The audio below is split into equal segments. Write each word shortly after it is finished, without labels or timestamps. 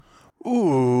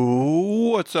Ooh,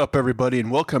 what's up, everybody,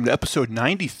 and welcome to episode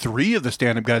 93 of the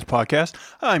Stand Up Guys podcast.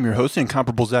 I'm your host, the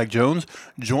incomparable Zach Jones,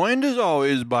 joined as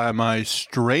always by my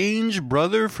strange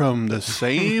brother from the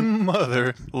same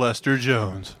mother, Lester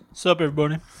Jones. What's up,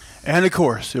 everybody? And of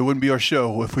course, it wouldn't be our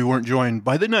show if we weren't joined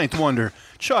by the ninth wonder,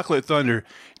 Chocolate Thunder,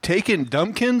 taking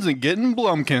dumpkins and getting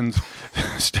blumpkins.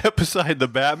 Step aside the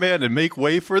Batman and make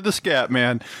way for the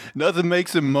Scatman. Nothing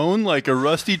makes him moan like a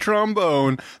rusty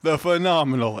trombone. The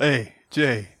phenomenal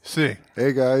A.J. Singh.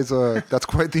 Hey guys, that's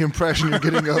quite the impression you're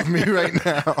getting of me right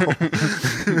now.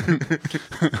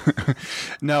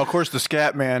 Now, of course, the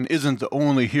Scatman isn't the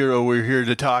only hero we're here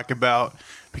to talk about.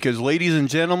 Because, ladies and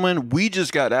gentlemen, we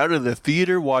just got out of the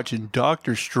theater watching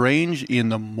Doctor Strange in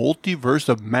the Multiverse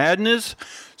of Madness.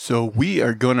 So we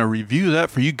are going to review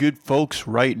that for you good folks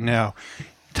right now.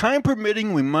 Time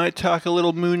permitting, we might talk a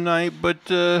little Moon Knight, but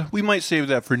we might save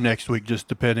that for next week, just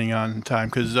depending on time.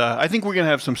 Because I think we're going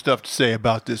to have some stuff to say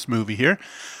about this movie here.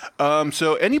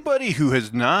 So anybody who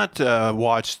has not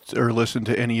watched or listened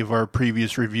to any of our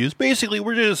previous reviews, basically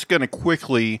we're just going to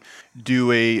quickly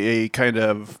do a kind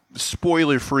of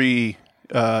spoiler-free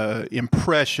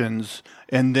impressions,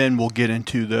 and then we'll get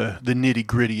into the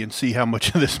nitty-gritty and see how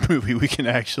much of this movie we can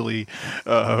actually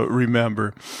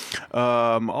remember.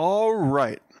 All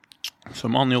right. So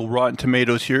I'm on the old Rotten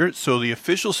Tomatoes here. So the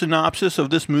official synopsis of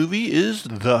this movie is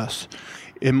thus.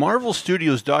 In Marvel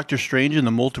Studios' Doctor Strange in the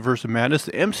Multiverse of Madness,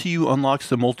 the MCU unlocks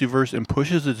the multiverse and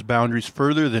pushes its boundaries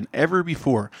further than ever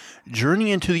before.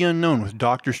 Journey into the unknown with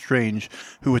Doctor Strange,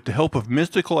 who with the help of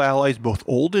mystical allies both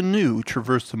old and new,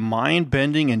 traverse the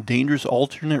mind-bending and dangerous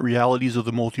alternate realities of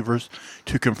the multiverse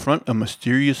to confront a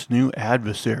mysterious new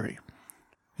adversary.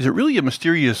 Is it really a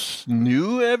mysterious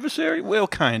new adversary? Well,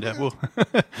 kind of. Well,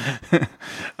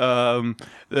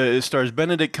 it stars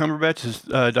Benedict Cumberbatch as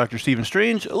Dr. Stephen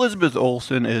Strange, Elizabeth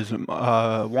Olson as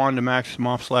Wanda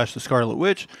Maximoff / the Scarlet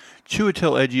Witch,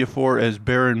 Xochitl Ejiofor as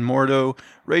Baron Mordo,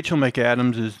 Rachel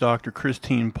McAdams as Dr.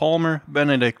 Christine Palmer,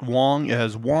 Benedict Wong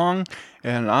as Wong,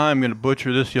 and I'm going to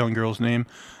butcher this young girl's name,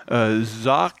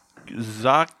 Xochitl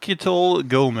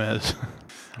Gomez.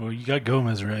 Well, you got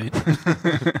Gomez right.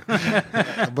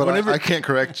 But I can't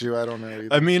correct you. I don't know either.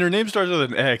 I mean, her name starts with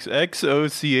an X. Xochitl?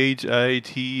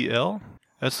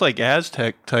 That's like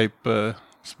Aztec type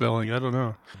spelling. I don't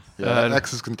know. Yeah,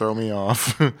 X's can throw me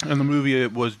off. And the movie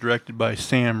was directed by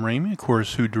Sam Raimi, of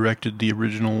course, who directed the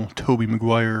original Tobey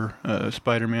Maguire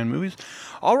Spider-Man movies.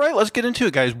 All right, let's get into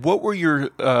it, guys. What were your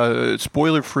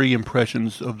spoiler-free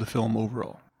impressions of the film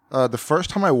overall? The first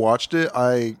time I watched it,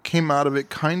 I came out of it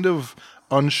kind of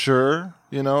unsure.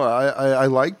 You know, I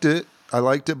liked it.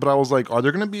 But I was like, are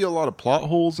there going to be a lot of plot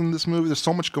holes in this movie? There's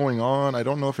so much going on. I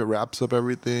don't know if it wraps up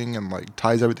everything and like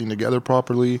ties everything together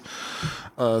properly.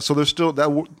 So there's still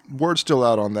that word's still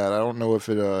out on that. I don't know if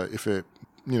it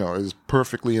is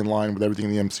perfectly in line with everything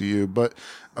in the MCU. But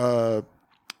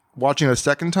watching it a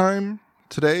second time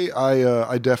today,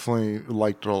 I definitely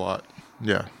liked it a lot.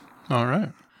 Yeah. All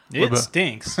right. It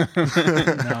stinks.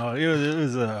 No,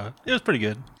 it was pretty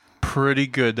good. Pretty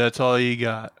good. That's all you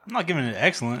got. I'm not giving it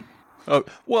excellent. Oh,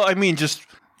 well, I mean, just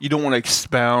you don't want to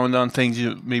expound on things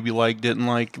you maybe didn't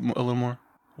like a little more.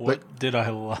 What did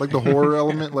I like? Like the horror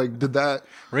element, like did that?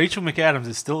 Rachel McAdams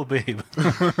is still a babe.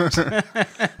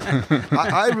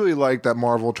 I really like that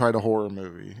Marvel tried a horror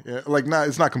movie. Like,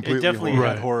 it's not completely. It definitely horror.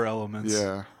 had horror elements.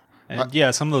 Yeah.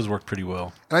 And some of those work pretty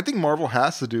well. And I think Marvel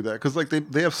has to do that because like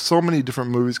they have so many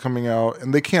different movies coming out,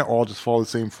 and they can't all just follow the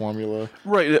same formula.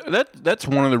 Right. That's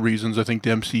one of the reasons I think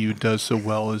the MCU does so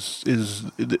well is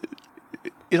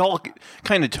it all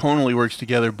kind of tonally works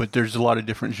together, but there's a lot of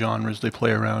different genres they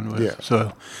play around with. Yeah.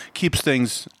 So keeps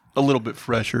things a little bit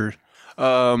fresher.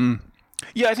 Yeah,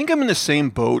 I think I'm in the same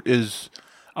boat as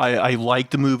I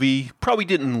liked the movie. Probably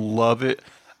didn't love it.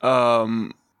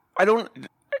 I don't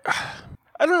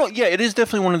know. Yeah, it is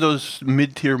definitely one of those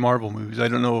mid-tier Marvel movies. I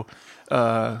don't know.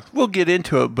 We'll get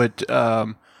into it, but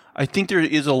I think there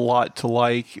is a lot to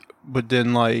like. But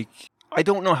then, I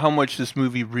don't know how much this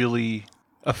movie really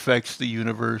affects the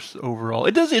universe overall.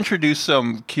 It does introduce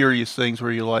some curious things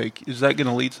where you're like, is that going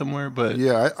to lead somewhere? But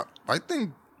yeah, I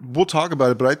think we'll talk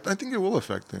about it, but I think it will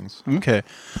affect things. Okay.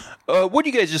 What do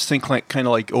you guys just think, kind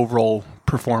of overall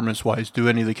performance-wise? Do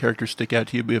any of the characters stick out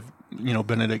to you? If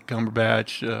Benedict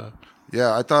Cumberbatch.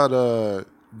 Yeah, I thought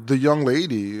the young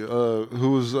lady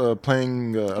who was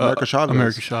playing America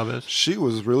Chavez. She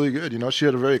was really good. She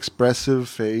had a very expressive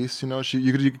face.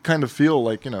 You could kind of feel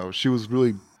like she was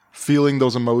really feeling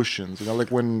those emotions. You know, like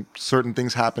when certain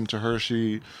things happen to her,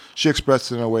 she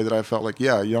expressed it in a way that I felt like,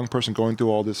 yeah, a young person going through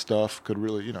all this stuff could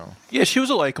really, you know. Yeah, she was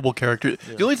a likable character.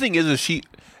 Yeah. The only thing is she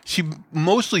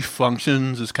mostly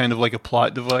functions as kind of like a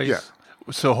plot device. Yeah.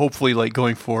 So hopefully, like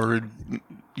going forward,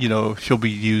 you know, she'll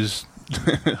be used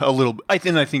a little. I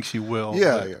think she will.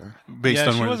 Yeah, yeah. Based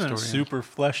on she where wasn't the story super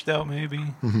fleshed out, maybe.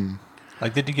 Mm-hmm.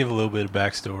 Like they did give a little bit of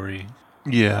backstory.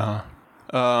 Yeah.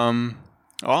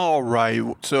 All right.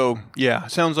 So, yeah,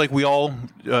 sounds like we all,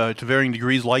 to varying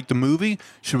degrees, like the movie.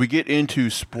 Should we get into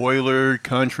spoiler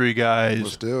country, guys?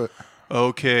 Let's do it.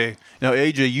 Okay. Now,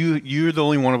 AJ, you're the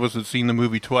only one of us that's seen the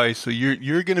movie twice, so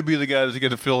you're going to be the guy that's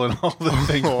going to fill in all the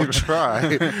things. I'll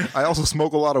try. I also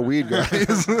smoke a lot of weed,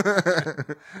 guys.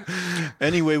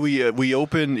 Anyway, we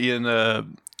open in a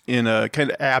kind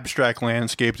of abstract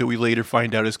landscape that we later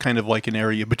find out is kind of like an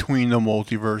area between the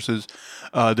multiverses.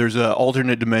 There's an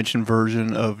alternate dimension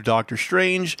version of Doctor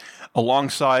Strange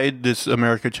alongside this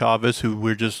America Chavez, who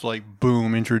we're just like,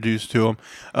 boom, introduced to him.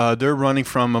 They're running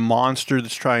from a monster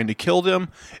that's trying to kill them.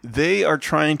 They are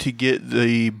trying to get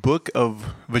the Book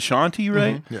of Vishanti,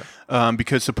 right? Mm-hmm. Yeah.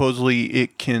 Because supposedly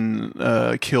it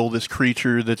can kill this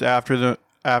creature that's after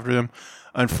them.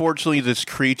 Unfortunately, this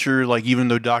creature, like even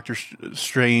though Doctor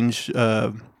Strange,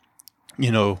 tries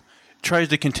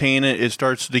to contain it, it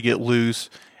starts to get loose,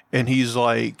 and he's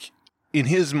like, in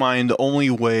his mind, the only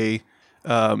way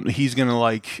he's gonna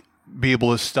like be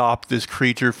able to stop this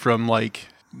creature from like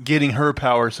getting her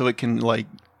power, so it can like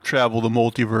travel the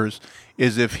multiverse,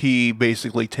 is if he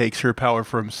basically takes her power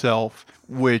for himself,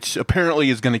 which apparently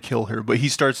is going to kill her. But he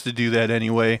starts to do that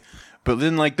anyway. But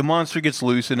then, like, the monster gets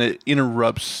loose and it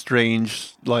interrupts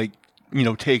Strange, like,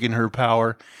 taking her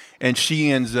power. And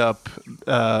she ends up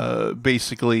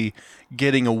basically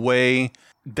getting away.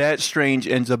 That Strange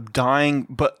ends up dying.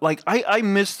 But, like, I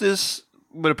missed this,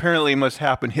 but apparently it must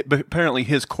happen. But apparently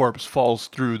his corpse falls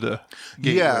through the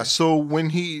gateway. Yeah, so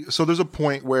there's a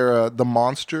point where the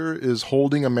monster is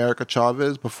holding America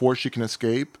Chavez before she can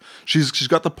escape. She's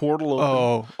got the portal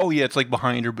open. Oh yeah, it's like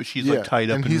behind her, but she's like tied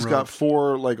up. And in he's got ropes.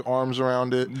 4 like arms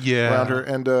around it. Yeah, around her.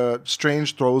 And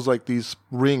Strange throws like these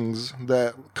rings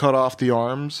that cut off the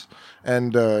arms,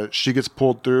 and she gets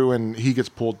pulled through, and he gets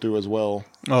pulled through as well.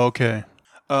 Okay.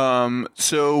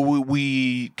 So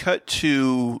we cut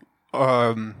to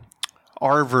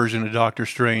our version of Doctor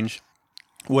Strange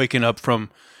waking up from,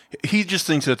 he just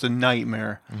thinks it's a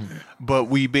nightmare. Mm-hmm. But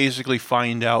we basically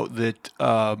find out that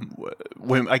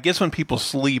when people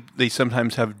sleep, they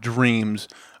sometimes have dreams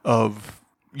of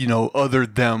other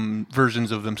them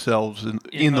versions of themselves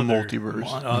in the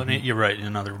multiverse. You're right,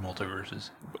 in other multiverses,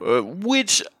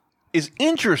 which is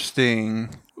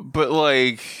interesting, but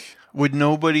like, would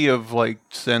nobody have like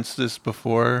sensed this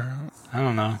before? I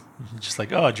don't know. Just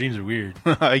like, oh, dreams are weird.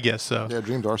 I guess so. Yeah,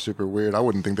 dreams are super weird. I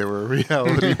wouldn't think they were a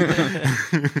reality.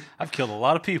 I've killed a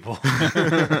lot of people.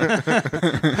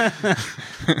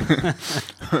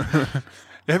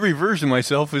 Every version of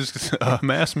myself is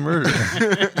mass murder.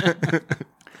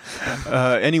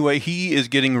 Anyway, he is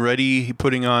getting ready,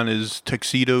 putting on his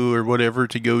tuxedo or whatever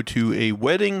to go to a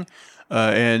wedding.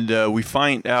 And we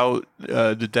find out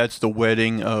that that's the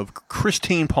wedding of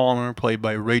Christine Palmer, played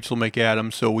by Rachel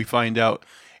McAdams. So we find out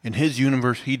in his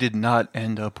universe, he did not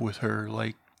end up with her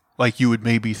like you would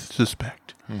maybe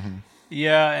suspect. Mm-hmm.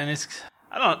 Yeah, and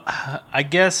I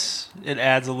guess it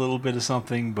adds a little bit of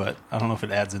something, but I don't know if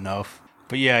it adds enough.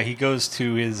 But yeah, he goes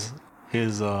to his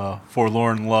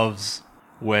forlorn love's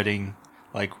wedding.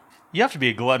 Like, you have to be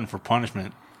a glutton for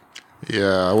punishment.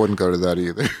 Yeah, I wouldn't go to that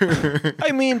either.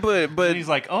 I mean, but and he's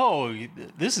like, oh,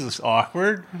 this is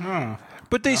awkward. Huh.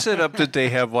 But they set up that they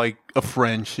have like a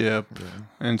friendship,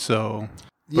 and so.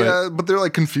 But they're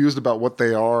like confused about what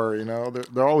they are.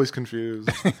 They're always confused.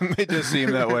 It does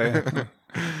seem that way.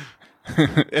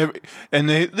 And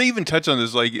they even touch on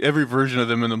this, like every version of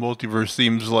them in the multiverse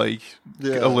seems like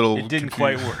a little. It didn't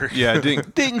confused. quite work. Yeah,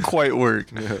 it didn't quite work.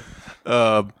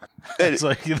 Yeah. It's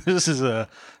like this is an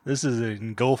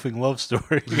engulfing love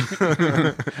story.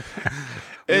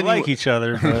 We like each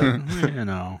other, but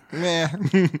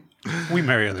we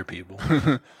marry other people.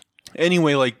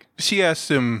 Anyway, like, she asks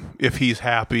him if he's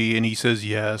happy, and he says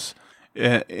yes.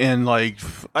 And like,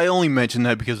 I only mention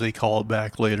that because they call it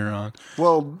back later on.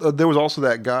 Well, there was also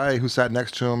that guy who sat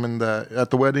next to him at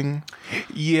the wedding.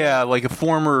 Yeah, like a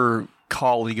former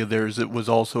colleague of theirs that was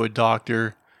also a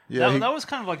doctor. Yeah, that was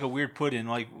kind of like a weird put-in.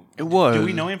 Like, it was. Do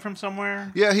we know him from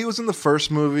somewhere? Yeah, he was in the first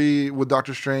movie with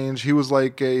Doctor Strange. He was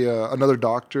like another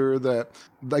doctor that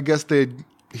I guess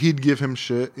he'd give him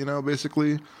shit,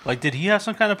 basically. Like, did he have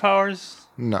some kind of powers?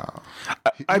 No.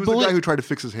 He I was the believe- guy who tried to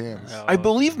fix his hands. Oh, I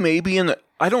believe maybe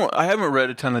I haven't read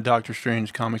a ton of Doctor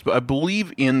Strange comics, but I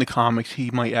believe in the comics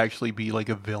he might actually be like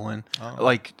a villain,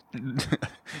 like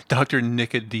Dr.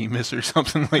 Nicodemus or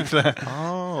something like that.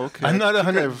 Oh, okay. I'm not I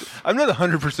think 100. I'm not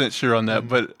 100% sure on that,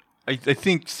 but I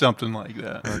think something like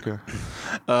that. Okay.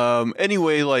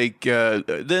 Anyway, like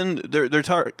then they're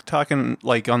talking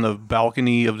like on the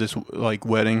balcony of this like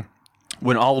wedding,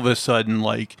 when all of a sudden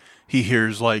like he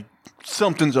hears like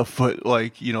something's afoot,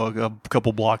 like a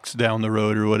couple blocks down the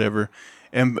road or whatever,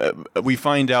 and we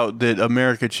find out that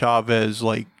America Chavez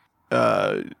like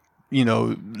zapped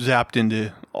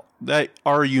into that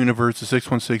our universe, the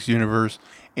 616 universe,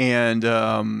 and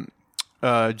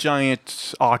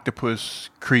giant octopus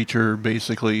creature,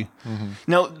 basically. Mm-hmm.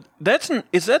 Now,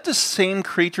 is that the same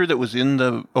creature that was in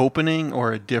the opening,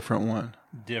 or a different one?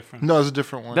 Different. No, it's a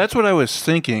different one. That's what I was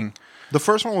thinking. The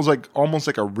first one was like almost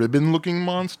like a ribbon-looking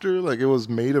monster. Like it was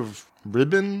made of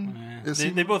ribbon.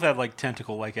 Yeah. They both have like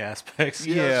tentacle-like aspects.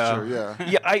 Yeah, that's true, yeah.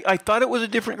 Yeah, I thought it was a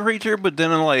different creature, but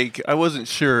then I wasn't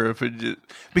sure if it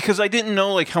because I didn't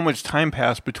know like how much time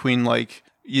passed between like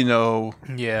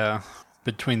Yeah,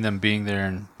 between them being there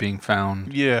and being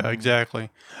found. Yeah, exactly.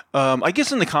 I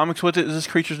guess in the comics, is this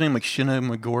creature's name? Like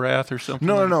Shina-Magorath or something?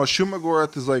 No.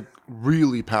 Shuma-Gorath is like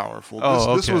really powerful.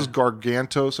 This was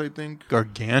Gargantos, I think.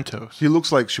 Gargantos. He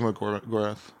looks like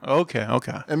Shuma-Gorath.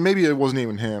 Okay. And maybe it wasn't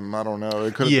even him. I don't know.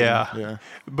 It could have been. Yeah.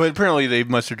 But apparently they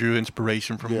must have drew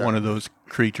inspiration from one of those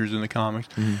creatures in the comics.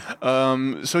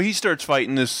 Mm-hmm. So he starts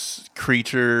fighting this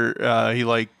creature.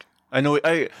 I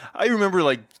remember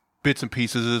like bits and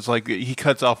pieces. It's like he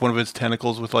cuts off one of its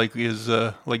tentacles with like his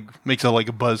makes a like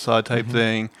a buzzsaw type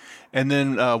thing, and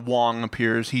then Wong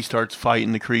appears. He starts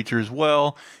fighting the creature as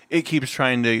well. It keeps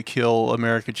trying to kill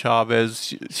America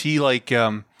Chavez. She like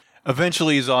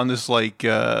eventually is on this like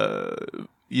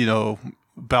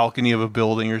balcony of a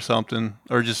building or something,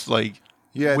 or just like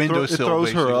windowsill. It throws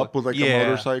basically. her up with like a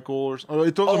motorcycle, or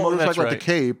it throws a motorcycle like a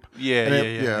cape.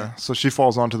 Yeah. So she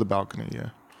falls onto the balcony. Yeah.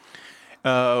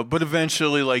 But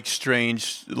eventually, like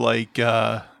Strange, like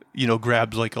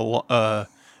grabs like a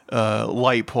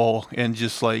light pole and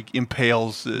just like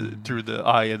impales through the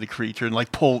eye of the creature and like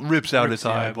rips out its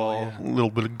eyeball. Yeah. A little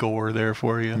bit of gore there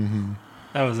for you. Mm-hmm.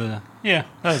 That was a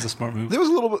smart move. There was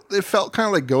a little bit. It felt kind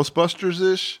of like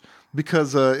Ghostbusters-ish.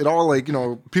 Because it all like,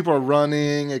 people are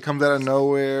running, it comes out of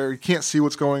nowhere, you can't see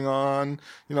what's going on,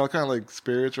 kind of like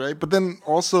spirits, right? But then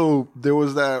also there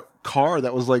was that car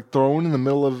that was like thrown in the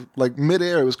middle of like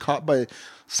midair. It was caught by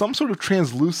some sort of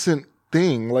translucent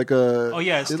thing, like a... Oh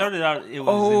yeah, it started out, it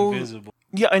was invisible.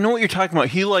 Yeah, I know what you're talking about.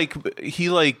 He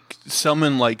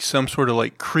summoned like some sort of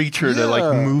like creature to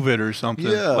like move it or something.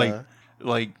 Yeah.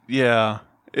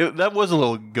 That was a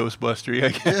little Ghostbustery,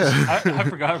 I guess. Yeah. I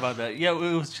forgot about that. Yeah,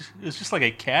 it was just like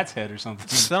a cat's head or something.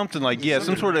 Something like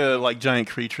some sort of like giant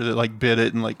creature that like bit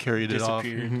it and like carried it off.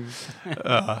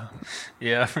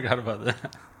 Yeah, I forgot about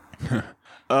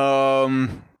that.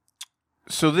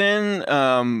 So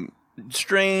then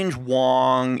Strange,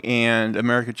 Wong, and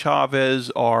America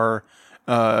Chavez are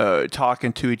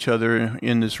talking to each other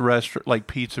in this restaurant, like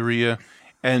pizzeria,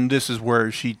 and this is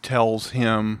where she tells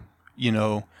him,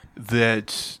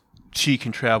 that she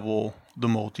can travel the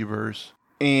multiverse.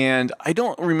 And I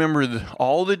don't remember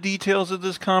all the details of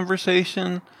this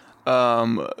conversation,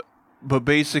 but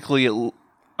basically it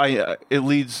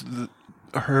leads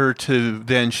her to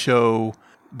then show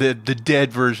the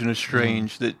dead version of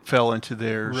Strange that fell into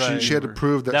their... Right. She had to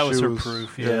prove that was her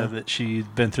proof, that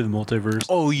she'd been through the multiverse.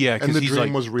 Oh, yeah, because he's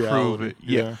dream was reality.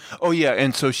 Yeah. Oh, yeah,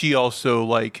 and so she also,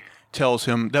 like, tells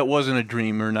him that wasn't a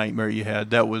dream or nightmare you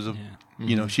had. That was a...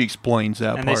 she explains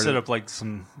that and part. They set up like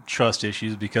some trust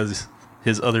issues because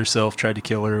his other self tried to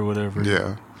kill her or whatever.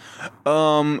 Yeah.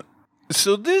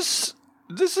 So this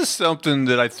is something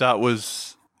that I thought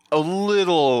was a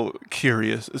little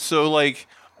curious. So like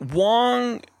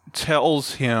Wong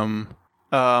tells him,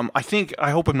 I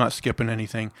hope I'm not skipping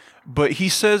anything, but he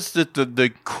says that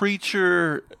the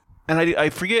creature, and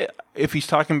I forget if he's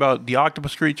talking about the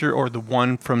octopus creature or the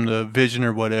one from the vision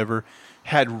or whatever,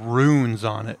 had runes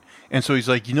on it. And so he's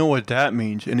like, you know what that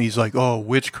means? And he's like, oh,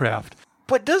 witchcraft.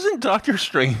 But doesn't Doctor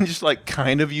Strange like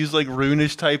kind of use like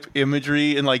runish type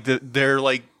imagery and like their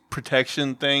like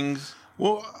protection things?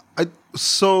 Well,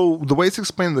 so the way it's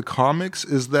explained in the comics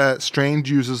is that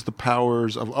Strange uses the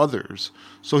powers of others.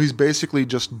 So he's basically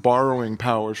just borrowing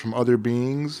powers from other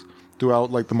beings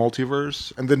throughout like the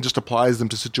multiverse and then just applies them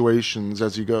to situations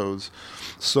as he goes.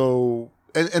 So,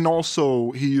 and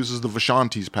also he uses the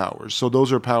Vishanti's powers. So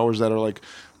those are powers that are like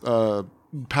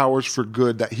powers for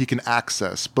good that he can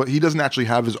access, but he doesn't actually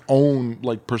have his own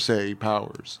like per se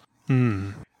powers.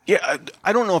 Yeah,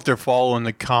 I don't know if they're following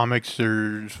the comics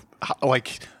or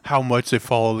like how much they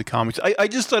follow the comics. I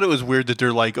just thought it was weird that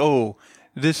they're like, oh,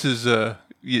 this is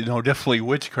definitely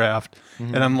witchcraft.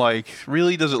 And I'm like,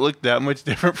 really? Does it look that much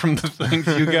different from the things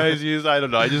you guys use? I don't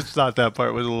know. I just thought that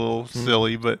part was a little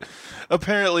silly, but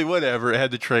apparently, whatever. It had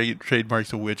the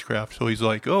trademarks of witchcraft. So he's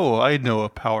like, oh, I know a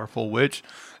powerful witch.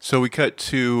 So we cut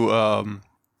to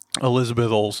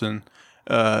Elizabeth Olsen,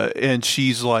 and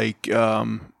she's like,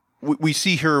 we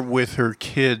see her with her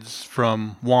kids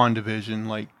from WandaVision,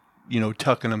 like,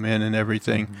 tucking them in and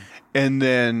everything. And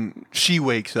then she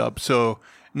wakes up. So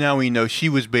now we know she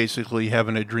was basically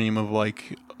having a dream of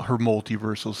like her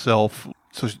multiversal self.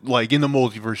 So like in the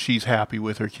multiverse, she's happy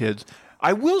with her kids.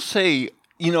 I will say,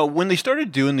 when they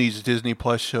started doing these Disney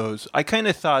Plus shows, I kind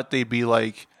of thought they'd be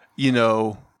like,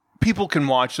 people can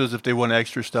watch those if they want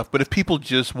extra stuff. But if people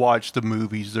just watch the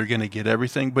movies, they're going to get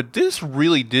everything. But this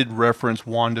really did reference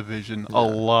WandaVision a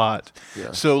lot.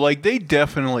 Yeah. So like they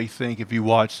definitely think if you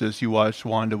watch this, you watch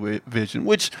WandaVision,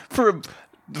 which for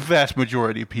the vast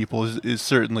majority of people is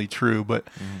certainly true, but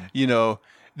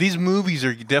these movies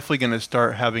are definitely going to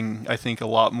start having, I think, a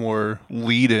lot more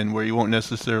lead-in where you won't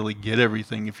necessarily get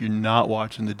everything if you're not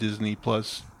watching the Disney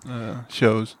Plus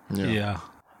shows. Yeah.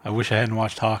 I wish I hadn't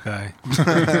watched Hawkeye.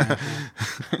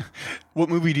 What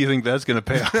movie do you think that's going to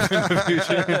pay off in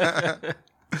the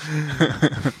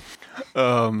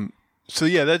future? So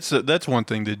yeah, that's one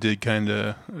thing that did kind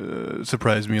of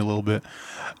surprise me a little bit.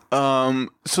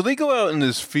 So they go out in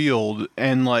this field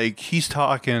and like he's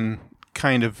talking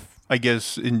kind of, I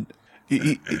guess in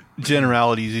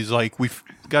generalities. He's like, we've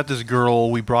got this girl,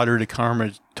 we brought her to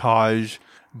Carmitage,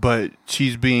 but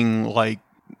she's being like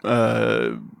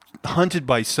hunted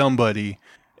by somebody,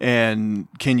 and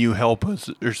can you help us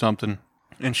or something?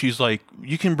 And she's like,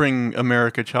 you can bring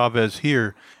America Chavez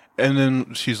here. And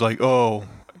then she's like, oh,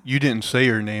 you didn't say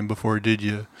her name before, did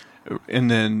you? And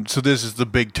then, so this is the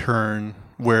big turn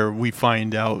where we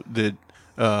find out that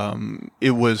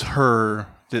it was her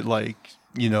that, like,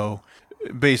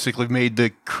 basically made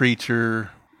the creature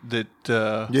that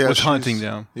was hunting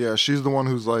them. Yeah, she's the one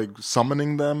who's, like,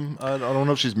 summoning them. I don't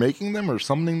know if she's making them or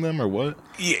summoning them or what.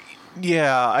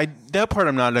 Yeah, that part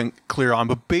I'm not clear on.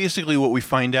 But basically what we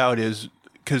find out is,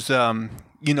 because... in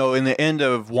the end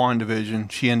of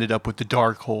WandaVision, she ended up with the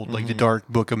Darkhold, like the Dark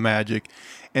Book of Magic.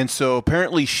 And so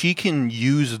apparently she can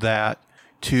use that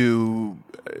to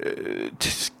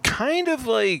kind of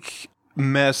like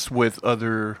mess with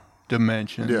other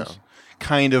dimensions. Yeah.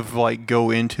 Kind of like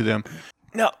go into them.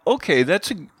 Now, okay,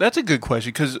 that's a good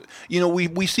question because,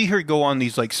 we see her go on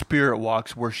these like spirit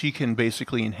walks where she can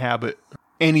basically inhabit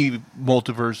any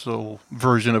multiversal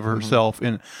version of herself.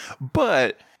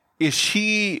 But is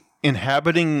she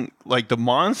inhabiting like the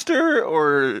monster,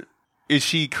 or is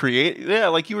she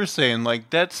like you were saying, like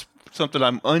that's something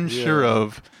I'm unsure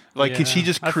of. Like, can she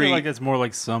just create? I feel like it's more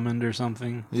like summoned or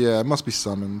something. Yeah, it must be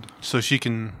summoned. So she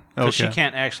can. Because she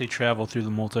can't actually travel through the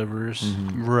multiverse.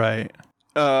 Right.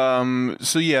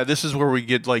 So yeah, this is where we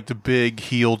get like the big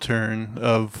heel turn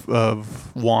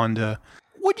of Wanda.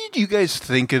 What did you guys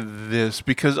think of this?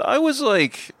 Because I was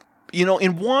like, in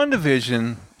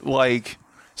WandaVision, like,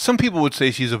 some people would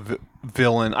say she's a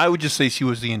villain. I would just say she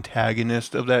was the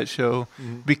antagonist of that show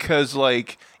because,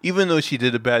 like, even though she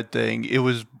did a bad thing, it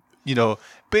was,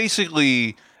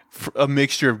 basically a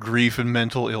mixture of grief and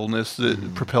mental illness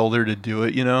that propelled her to do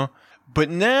it, But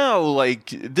now, like,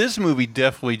 this movie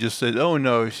definitely just said, oh,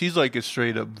 no, she's like a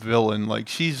straight-up villain. Like,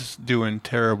 she's doing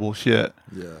terrible shit.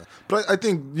 Yeah. But I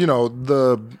think,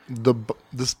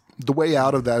 the way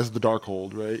out of that is the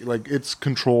Darkhold, right? Like, it's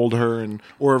controlled her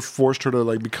or forced her to,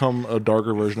 like, become a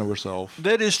darker version of herself.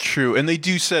 That is true. And they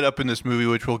do set up in this movie,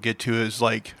 which we'll get to, is,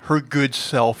 like, her good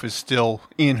self is still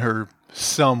in her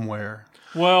somewhere.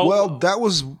 Well, that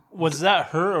was... Was that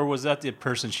her, or was that the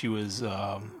person she was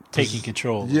taking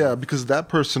control of? Yeah, because that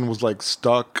person was, like,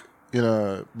 stuck in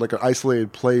an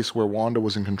isolated place where Wanda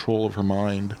was in control of her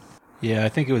mind. Yeah, I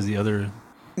think it was the other...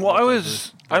 Well,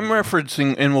 I'm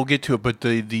referencing, and we'll get to it, but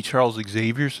the Charles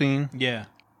Xavier scene. Yeah.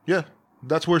 Yeah.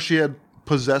 That's where she had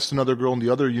possessed another girl in the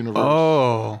other universe.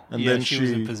 Oh. And then she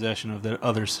was in possession of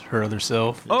her other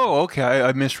self. Oh, okay.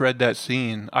 I misread that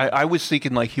scene. I was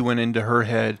thinking like he went into her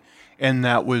head, and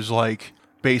that was like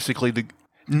basically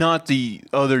not the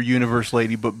other universe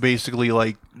lady, but basically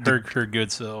like her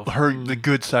good self. The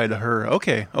good side of her.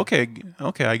 Okay.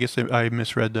 I guess I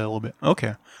misread that a little bit.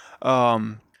 Okay.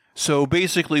 So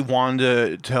basically,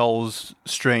 Wanda tells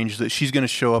Strange that she's going to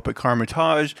show up at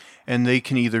Carmitage, and they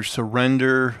can either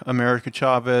surrender America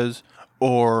Chavez,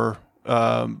 or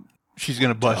she's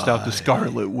going to bust out the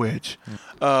Scarlet Witch.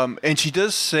 And she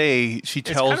does say, she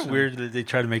tells... It's kind of weird that they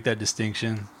try to make that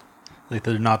distinction. Like,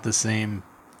 they're not the same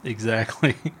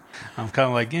exactly. I'm kind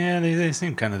of like, yeah, they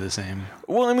seem kind of the same.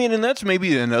 Well, I mean, and that's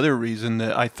maybe another reason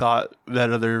that I thought that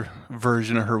other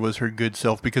version of her was her good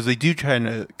self, because they do kind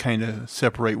of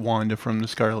separate Wanda from the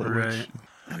Scarlet Witch.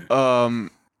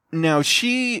 Now,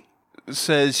 she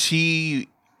says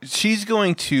she's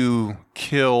going to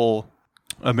kill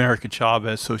America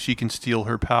Chavez so she can steal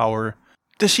her power.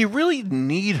 Does she really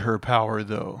need her power,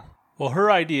 though? Well,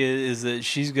 her idea is that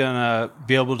she's going to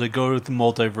be able to go to the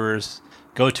multiverse,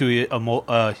 go to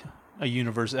a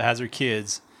universe that has her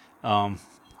kids,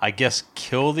 I guess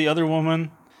kill the other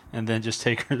woman, and then just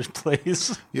take her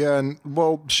place. Yeah, and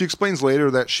well, she explains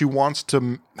later that she wants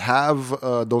to have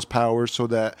those powers so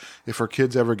that if her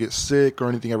kids ever get sick or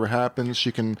anything ever happens,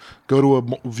 she can go to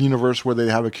a universe where they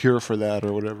have a cure for that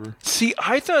or whatever. See,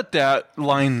 I thought that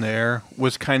line there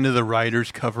was kind of the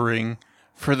writers covering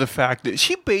for the fact that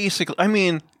she basically, I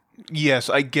mean, yes,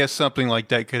 I guess something like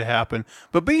that could happen,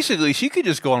 but basically she could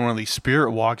just go on one of these spirit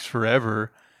walks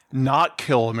forever, not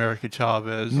kill America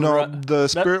Chavez. No, the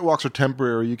spirit walks are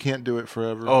temporary. You can't do it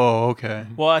forever. Oh, okay.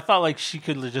 Well, I thought like she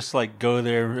could just like go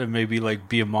there and maybe like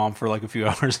be a mom for like a few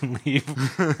hours and leave.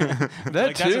 That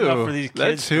like, too. That's enough for these kids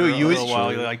That too. For a little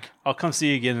while. Like, I'll come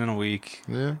see you again in a week.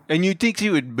 Yeah. And you'd think she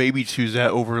would maybe choose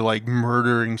that over like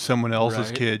murdering someone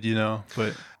else's kid, you know?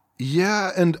 But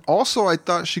yeah, and also I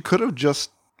thought she could have just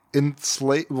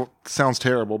enslaved. Well, sounds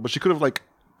terrible, but she could have like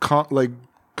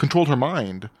controlled her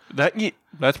mind.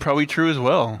 That's probably true as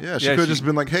well. Yeah, she could have just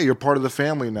been like, "Hey, you're part of the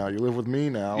family now. You live with me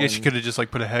now." Yeah, she could have just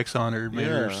like put a hex on her, made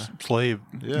her slave.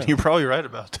 Yeah, you're probably right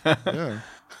about that.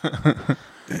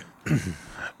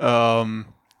 Yeah.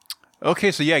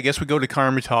 Okay, so yeah, I guess we go to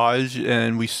Carmitage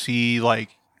and we see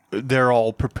like they're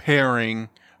all preparing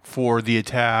for the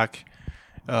attack,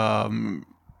 and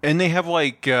they have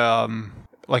like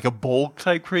a bull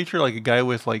type creature, like a guy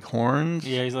with like horns.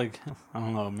 Yeah, he's like, I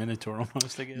don't know, a minotaur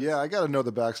almost, I guess. Yeah, I got to know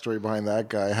the backstory behind that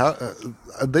guy. How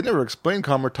they never explained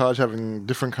Carmitage having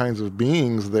different kinds of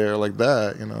beings there like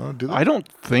that, you know? Do they? I don't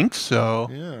think so.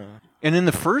 Yeah. And in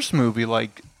the first movie,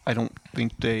 like, I don't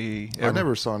think they I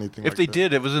never saw anything If like they that.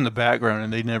 did, it was in the background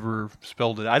and they never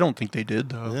spelled it. I don't think they did,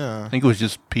 though. Yeah. I think it was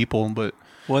just people, but...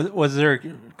 Was there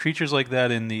creatures like that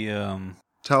in the...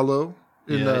 Talo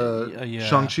in yeah.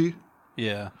 Shang-Chi?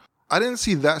 Yeah. I didn't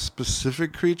see that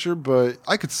specific creature, but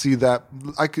I could see that.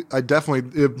 I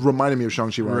definitely, it reminded me of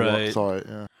Shang-Chi when I saw it.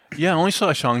 Yeah. Yeah, I only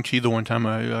saw Shang-Chi the one time.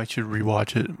 I should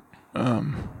rewatch it.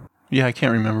 Yeah, I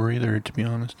can't remember either, to be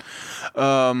honest.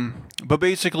 But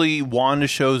basically, Wanda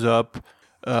shows up.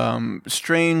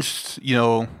 Strange,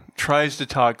 tries to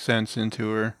talk sense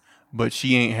into her, but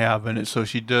she ain't having it. So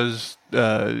she does,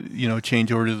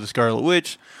 change over to the Scarlet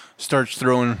Witch, starts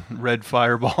throwing red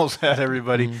fireballs at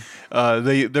everybody.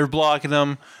 They're blocking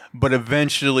them, but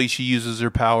eventually she uses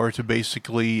her power to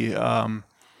basically...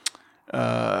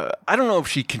 I don't know if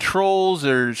she controls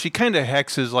or she kind of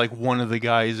hexes like one of the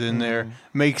guys in there,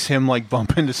 makes him like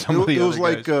bump into some of the other guys.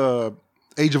 It was like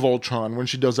Age of Ultron when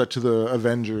she does that to the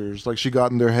Avengers. Like she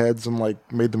got in their heads and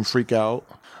like made them freak out.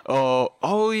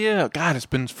 Oh yeah. God, it's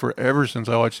been forever since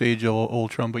I watched Age of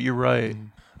Ultron, but you're right.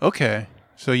 Okay.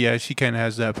 So yeah, she kind of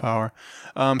has that power.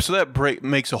 So that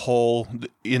makes a hole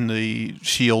in the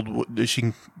shield that she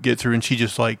can get through, and she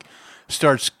just like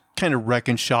starts kind of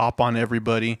wrecking shop on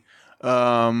everybody.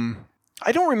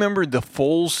 I don't remember the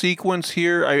full sequence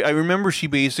here. I remember she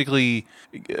basically,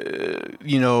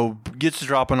 gets to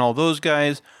drop on all those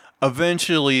guys.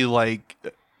 Eventually, like,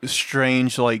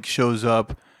 Strange, like, shows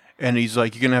up, and he's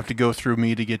like, "You're gonna have to go through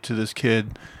me to get to this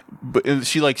kid." But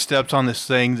she, like, steps on this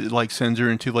thing that, like, sends her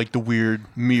into, like, the weird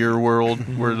mirror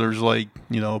world where there's, like,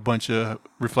 a bunch of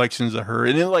reflections of her.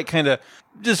 And it, like, kind of,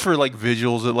 just for, like,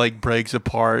 visuals, it, like, breaks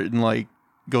apart and, like,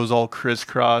 goes all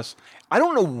crisscross. I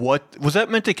don't know was that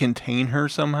meant to contain her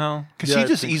somehow? Because she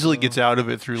just easily gets out of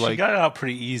it through she got out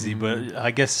pretty easy, but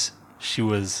I guess she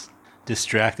was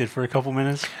distracted for a couple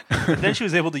minutes. Then she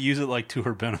was able to use it like to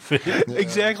her benefit. Yeah.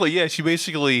 Exactly. Yeah, she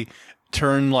basically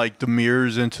turned like the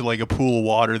mirrors into like a pool of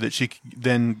water that she could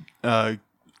then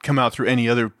come out through any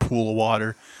other pool of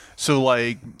water. So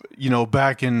like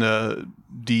back in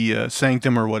the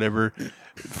sanctum or whatever,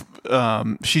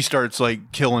 she starts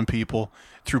like killing people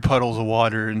through puddles of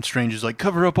water, and Strange is like,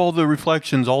 cover up all the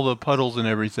reflections, all the puddles and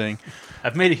everything.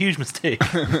 I've made a huge mistake.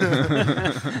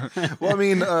 Well, I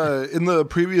mean, in the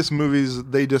previous movies,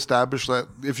 they'd established that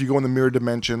if you go in the mirror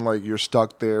dimension, like you're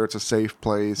stuck there, it's a safe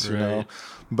place, you know.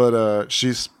 But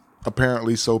she's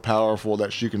apparently so powerful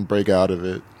that she can break out of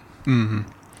it. Mm-hmm.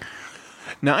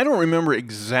 Now, I don't remember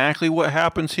exactly what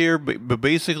happens here, but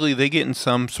basically they get in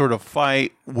some sort of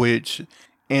fight, which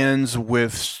ends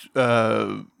with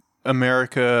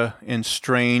America and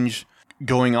Strange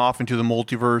going off into the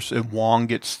multiverse, and Wong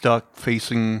gets stuck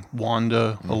facing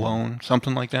Wanda alone,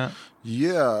 something like that.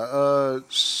 Yeah.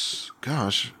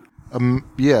 Gosh.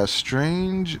 Yeah.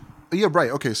 Strange. Yeah.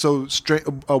 Right. Okay. So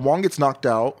Wong gets knocked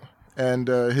out, and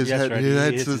his head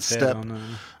hits the step.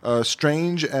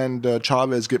 Strange and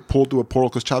Chavez get pulled through a portal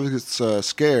because Chavez gets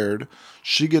scared.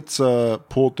 She gets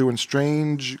pulled through, and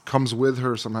Strange comes with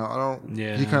her somehow. I don't.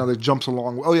 Yeah. He kind of like jumps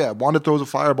along. Oh yeah, Wanda throws a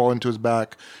fireball into his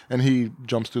back, and he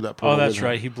jumps through that portal. Oh, that's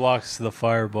right. He blocks the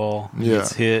fireball. He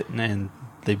gets hit, and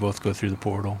they both go through the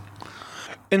portal.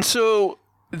 And so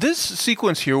this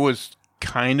sequence here was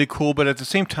kind of cool, but at the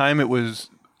same time, it was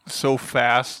so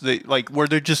fast that where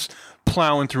they're just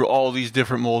plowing through all these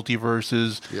different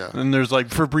multiverses. Yeah. And there's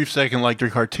for a brief second, they're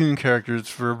cartoon characters.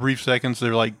 For a brief second,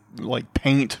 they're like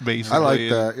paint, basically. I like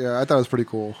that. Yeah, I thought it was pretty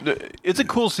cool. It's a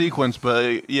cool sequence, but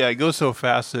it goes so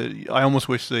fast that I almost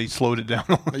wish they slowed it down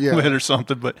a little bit or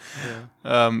something. But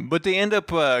but they end up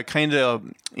kind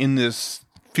of in this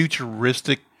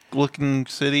futuristic looking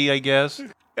city, I guess.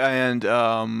 And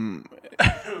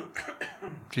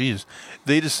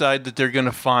they decide that they're going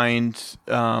to find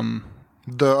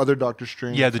the other Doctor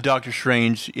Strange. Yeah, the Doctor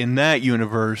Strange in that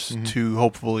universe to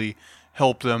hopefully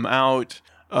help them out.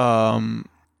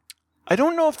 I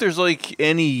don't know if there's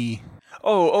any.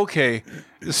 Oh, okay.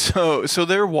 So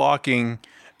they're walking,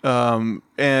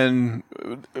 and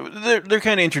they're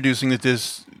kind of introducing that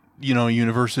this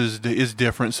universe is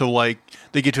different. So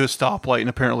they get to a stoplight, and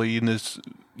apparently in this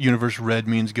universe, red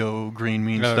means go, green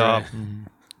means stop. Right. Mm-hmm.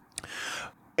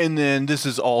 And then this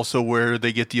is also where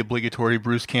they get the obligatory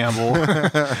Bruce Campbell.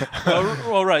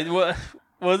 Well, right.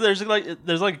 Well, there's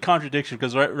a contradiction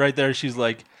because right there she's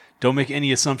like, "Don't make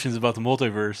any assumptions about the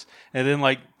multiverse," and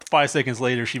then 5 seconds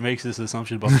later she makes this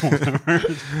assumption about the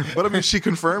multiverse. But I mean, she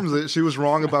confirms it. She was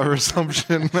wrong about her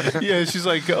assumption. Yeah, she's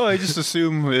like, "Oh, I just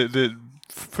assume that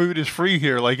food is free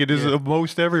here, like it is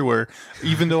most everywhere,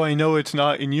 even though I know it's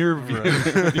not in your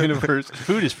universe.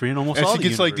 Food is free in almost all the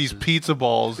universes." And she gets these pizza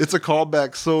balls. It's a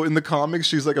callback. So in the comics,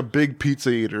 she's a big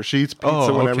pizza eater. She eats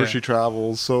pizza whenever she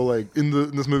travels. So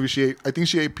in this movie, I think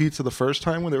she ate pizza the first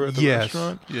time when they were at the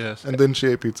restaurant. Yes. And then she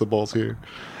ate pizza balls here.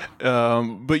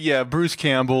 But yeah, Bruce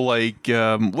Campbell, what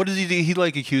does he do? He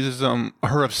accuses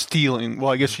her of stealing.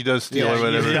 Well, I guess she does steal or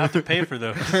whatever. You have to pay for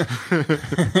those.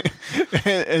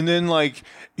 and then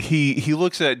he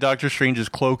looks at Doctor Strange's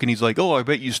cloak and he's like, "Oh, I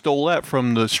bet you stole that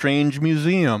from the Strange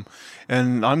Museum,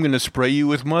 and I'm gonna spray you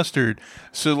with mustard."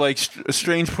 So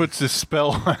Strange puts this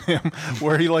spell on him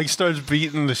where he starts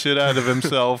beating the shit out of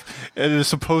himself, and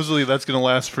supposedly that's gonna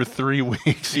last for 3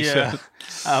 weeks. He says.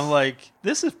 I'm like,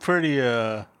 this is pretty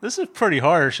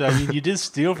harsh. I mean, you did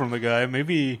steal from the guy.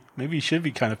 Maybe you should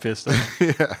be kind of pissed off.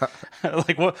 Yeah.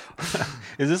 What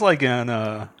is this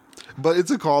an? But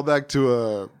it's a callback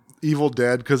to Evil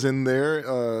Dead because in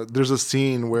there, there's a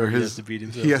scene where he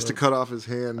has to cut off his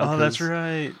hand. Oh, that's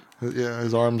right. Yeah,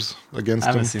 his arm's against him.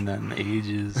 I haven't seen that in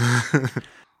ages.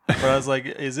 But I was like,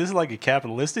 is this a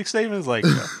capitalistic statement?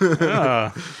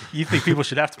 It's you think people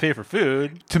should have to pay for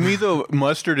food? To me, though,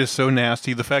 mustard is so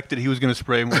nasty. The fact that he was going to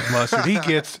spray him with mustard,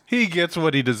 he gets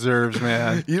what he deserves,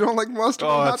 man. You don't like mustard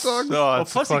on hot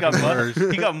dogs? Plus he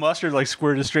got mustard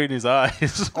squirted straight in his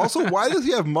eyes. Also, why does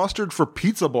he have mustard for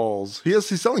pizza balls?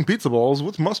 He's selling pizza balls.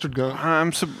 What's mustard gun?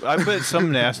 I bet some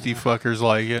nasty fuckers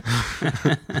like it.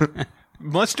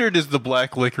 Mustard is the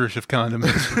black licorice of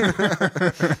condiments.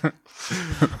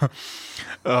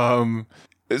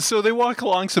 So they walk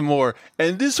along some more,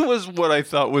 and this was what I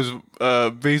thought was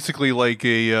basically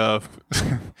how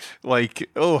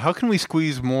can we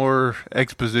squeeze more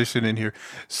exposition in here?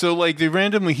 So he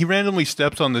randomly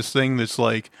steps on this thing that's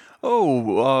let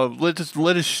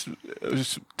us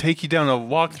take you down a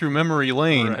walk through memory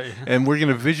lane, right. And we're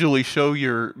gonna visually show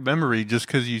your memory just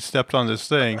because you stepped on this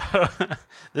thing.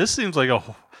 This seems like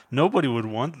nobody would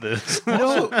want this.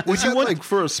 No, would you want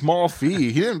for a small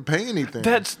fee? He didn't pay anything.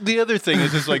 That's the other thing.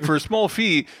 Is just for a small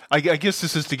fee. I guess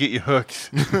this is to get you hooked.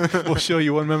 We'll show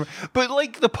you one memory, but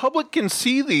the public can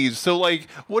see these. So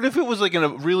what if it was in a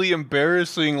really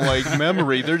embarrassing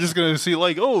memory? They're just gonna see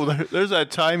there's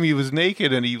that time he was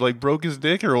naked and he broke his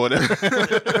dick or whatever.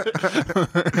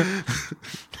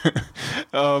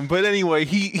 But anyway,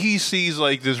 he sees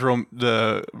this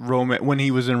the romance when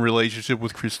he was in a relationship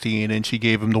with Christine, and she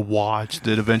gave him the watch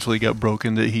that eventually got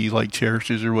broken that he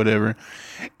cherishes or whatever.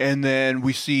 And then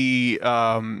we see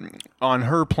on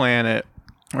her planet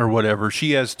or whatever,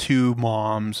 she has 2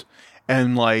 moms,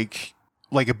 and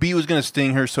like a bee was going to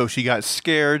sting her, so she got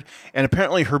scared. And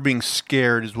apparently her being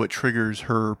scared is what triggers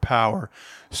her power.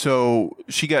 So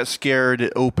she got scared,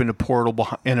 it opened a portal,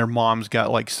 and her mom's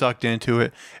got like sucked into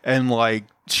it. And like,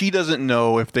 she doesn't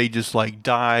know if they just like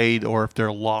died or if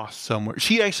they're lost somewhere.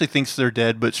 She actually thinks they're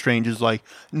dead, but Strange is like,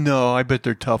 no, I bet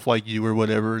they're tough like you or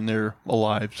whatever, and they're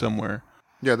alive somewhere.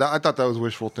 Yeah, I thought that was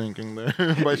wishful thinking there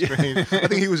by Strange. I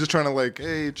think he was just trying to like,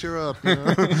 hey, cheer up. You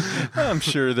know? I'm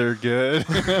sure they're good.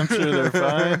 I'm sure they're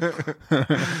fine.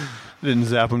 Didn't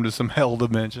zap them to some hell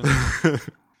dimension.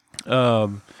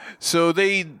 So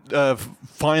they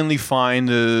finally find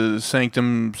the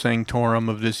sanctum sanctorum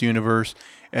of this universe,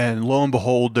 and lo and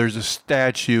behold, there's a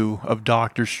statue of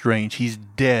Doctor Strange. He's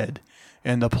dead,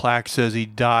 and the plaque says he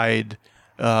died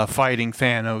fighting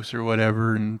Thanos or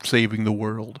whatever and saving the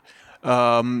world.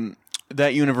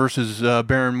 That universe's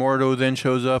Baron Mordo then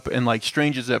shows up, and like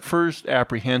Strange is at first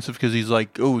apprehensive because he's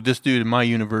like, oh, this dude in my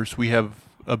universe, we have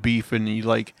a beef, and he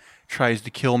like tries to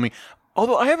kill me.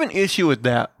 Although I have an issue with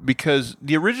that because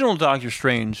the original Doctor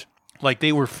Strange, like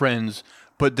they were friends,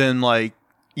 but then like,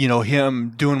 you know, him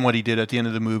doing what he did at the end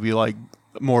of the movie, like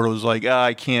Mordo's like,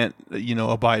 I can't, you know,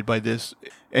 abide by this,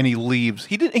 and he leaves.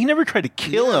 He never tried to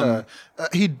kill him.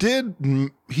 He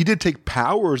did take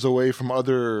powers away from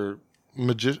other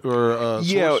sorcerers.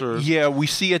 Yeah, we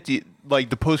see at the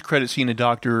post-credit scene of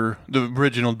the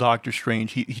original Doctor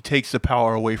Strange, he takes the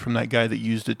power away from that guy that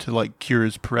used it to like cure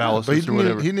his paralysis or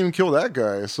whatever. He didn't even kill that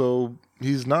guy, so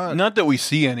he's not that we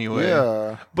see anyway.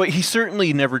 Yeah, but he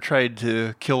certainly never tried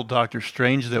to kill Doctor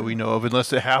Strange that we know of,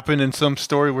 unless it happened in some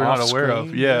story we're not aware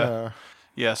of. Yeah.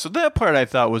 So that part I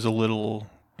thought was a little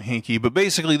hinky, but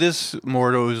basically this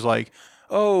Mordo is like,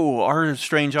 oh, our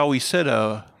Strange always said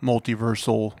a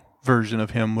multiversal version of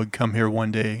him would come here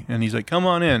one day, and he's like, come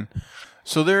on in.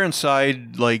 So they're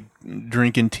inside like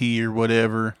drinking tea or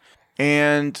whatever,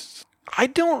 and I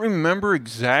don't remember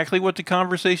exactly what the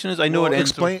conversation is. I know it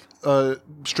ends.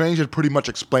 Strange had pretty much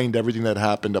explained everything that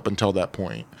happened up until that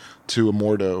point to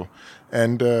Mordo,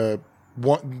 and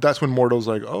that's when Mordo's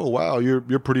like, oh wow, you're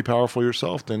pretty powerful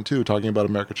yourself then too, talking about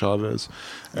America Chavez,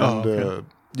 and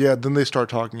then they start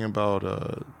talking about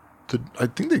I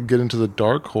think they get into the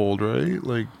Darkhold, right?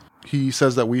 Like, he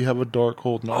says that we have a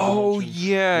Darkhold.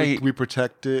 We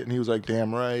protect it, and he was like,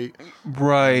 "Damn right."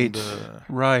 Right. And,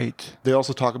 right. They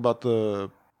also talk about I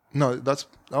don't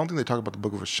think they talk about the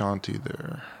Book of Ashanti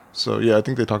there. So yeah, I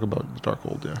think they talk about the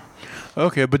Darkhold. Yeah.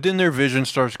 Okay, but then their vision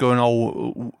starts going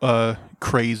all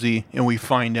crazy, and we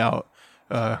find out.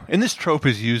 And this trope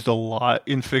is used a lot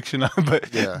in fiction,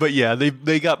 but yeah,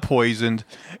 they got poisoned,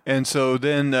 and so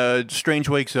then Strange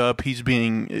wakes up. He's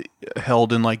being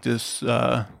held in like this,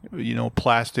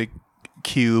 plastic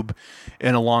cube,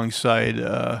 and alongside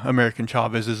American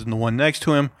Chavez is the one next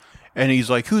to him, and he's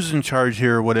like, "Who's in charge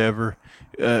here?" or whatever,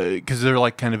 because they're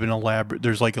like kind of in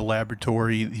there's like a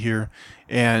laboratory here,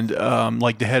 and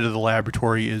like the head of the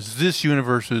laboratory is this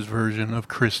universe's version of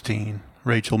Christine,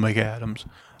 Rachel McAdams.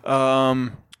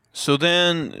 So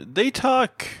then they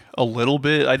talk a little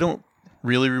bit. I don't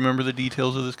really remember the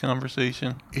details of this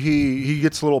conversation. He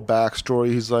gets a little backstory.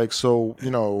 He's like, so,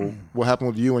 what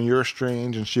happened with you and your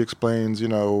Strange? And she explains,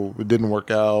 it didn't work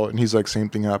out. And he's like, same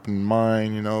thing happened in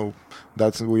mine,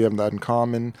 we have that in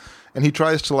common. And he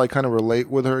tries to like kind of relate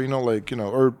with her,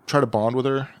 or try to bond with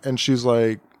her. And she's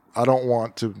like, I don't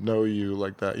want to know you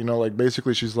like that. Like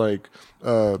basically she's like,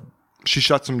 she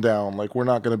shuts him down. Like, we're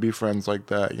not going to be friends like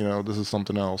that. This is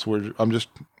something else. I'm just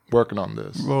working on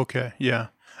this. Okay, yeah.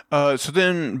 So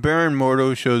then Baron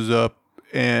Mordo shows up,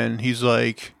 and he's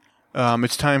like,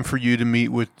 it's time for you to meet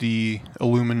with the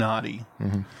Illuminati.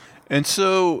 Mm-hmm. And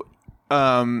so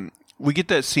we get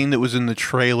that scene that was in the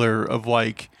trailer of,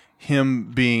 like,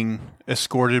 him being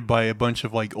escorted by a bunch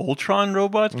of, like, Ultron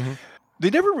robots. Mm-hmm.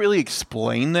 They never really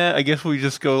explain that. I guess we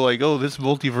just go, like, oh, this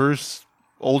multiverse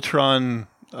Ultron...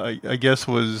 I guess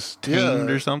was tamed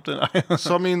or something.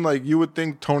 So I mean, like, you would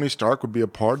think Tony Stark would be a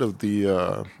part of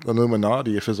the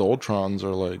Illuminati if his Ultrons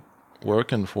are like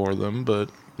working for them, but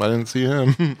I didn't see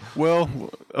him.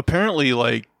 Well, apparently,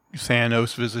 like,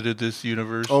 Thanos visited this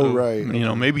universe. Oh, so, right.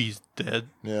 Maybe he's dead.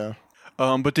 Yeah.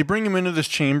 But they bring him into this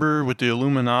chamber with the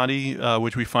Illuminati,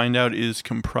 which we find out is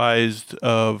comprised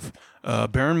of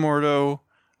Baron Mordo,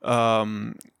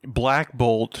 Black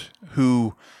Bolt,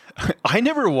 who I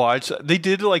never watched. They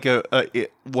did like a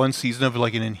one season of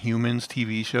like an Inhumans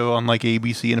TV show on like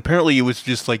ABC, and apparently it was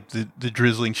just like the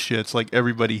drizzling shits. Like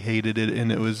everybody hated it,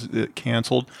 and it was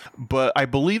canceled. But I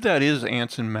believe that is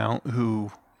Anson Mount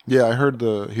who. Yeah, I heard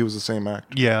he was the same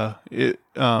actor. Yeah, it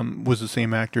was the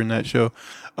same actor in that show.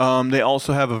 They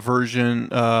also have a version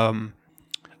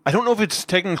I don't know if it's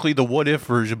technically the What If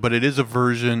version, but it is a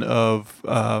version of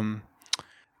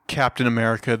Captain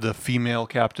America, the female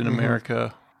Captain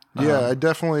America. Yeah, I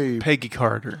definitely Peggy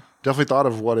Carter. definitely thought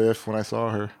of What If when I saw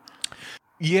her.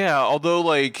 Yeah, although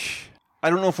like I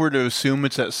don't know if we're to assume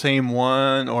it's that same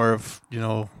one or if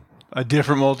a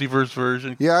different multiverse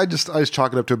version. Yeah, I just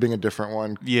chalk it up to it being a different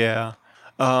one. Yeah.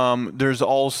 There's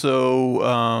also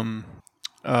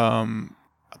I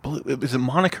believe, is it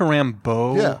Monica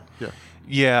Rambeau? Yeah.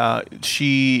 Yeah,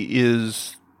 she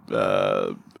is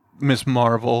Miss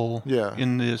Marvel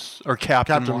in this, or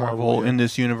Captain Marvel in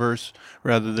this universe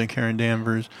rather than Karen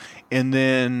Danvers. And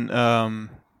then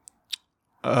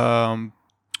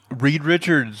Reed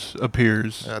Richards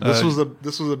appears. Yeah, this was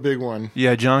a big one.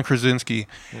 Yeah, John Krasinski.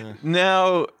 Yeah.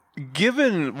 Now,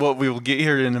 given what we will get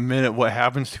here in a minute, what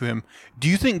happens to him, do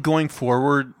you think going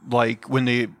forward, like when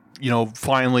they,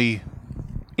 finally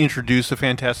introduce the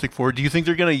Fantastic Four, do you think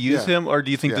they're going to use him, or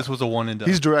do you think this was a one and done?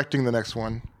 He's directing the next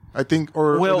one, I think.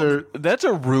 That's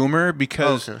a rumor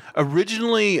because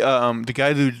originally the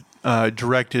guy who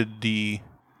directed the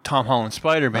Tom Holland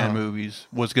Spider-Man movies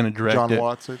was going to direct John it.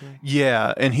 Watts, I think.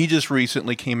 Yeah, and he just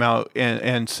recently came out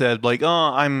and said like,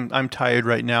 "Oh, I'm tired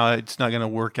right now. It's not going to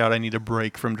work out. I need a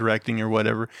break from directing or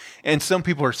whatever." And some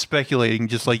people are speculating,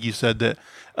 just like you said, that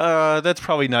that's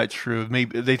probably not true.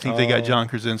 Maybe they think they got John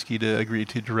Krasinski to agree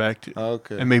to direct.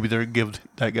 Okay. And maybe they'll give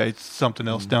that guy something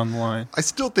else down the line. I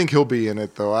still think he'll be in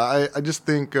it, though. I just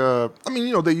think,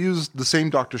 they use the same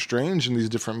Doctor Strange in these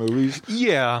different movies.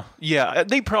 Yeah,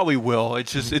 they probably will.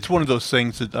 It's just, it's one of those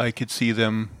things that I could see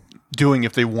them doing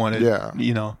if they wanted. Yeah.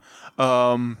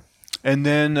 And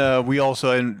then we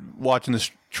also, in watching the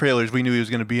trailers, we knew he was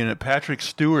going to be in it. Patrick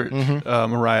Stewart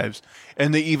arrives.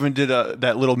 And they even did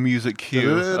that little music cue,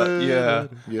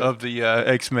 of the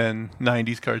X-Men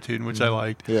 90s cartoon, which I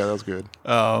liked. Yeah, that was good.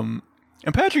 And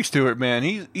Patrick Stewart, man,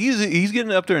 he's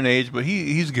getting up there in age, but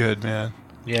he's good, man.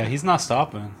 Yeah, he's not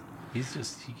stopping. He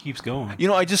keeps going.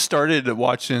 I just started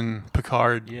watching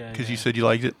Picard because you said you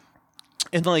liked it.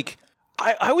 And, like,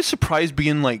 I was surprised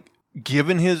being, like,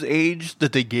 given his age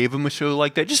that they gave him a show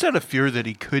like that, just out of fear that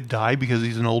he could die because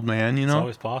he's an old man, It's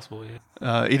always possible,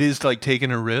 yeah. It is like taking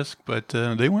a risk, but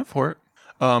they went for it.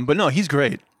 But no, he's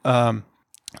great.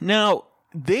 Now,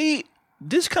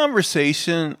 this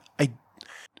conversation,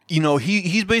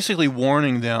 he's basically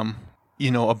warning them,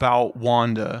 about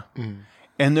Wanda.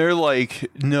 And they're like,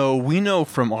 no, we know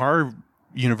from our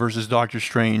universe as Doctor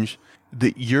Strange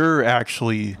that you're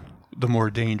actually the more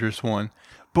dangerous one.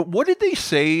 But what did they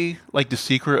say, like, the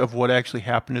secret of what actually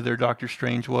happened to their Doctor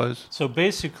Strange was? So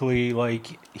basically,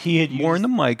 like, he had used... More in the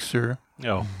mic, sir.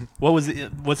 Oh. What's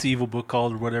the evil book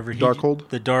called or whatever? Darkhold?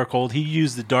 The Darkhold. He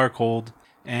used the Darkhold,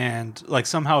 and, like,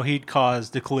 somehow he'd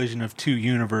caused the collision of two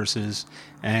universes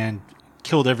and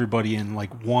killed everybody in,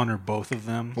 like, one or both of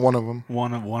them. One of them.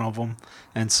 One of them.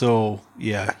 And so,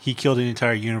 yeah, he killed an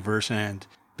entire universe, and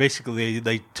basically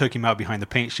they took him out behind the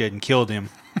paint shed and killed him.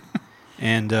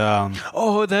 And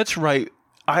oh, that's right.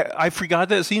 I forgot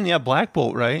that scene. Yeah, Black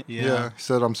Bolt, right? Yeah. He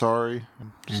said, "I'm sorry."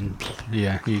 And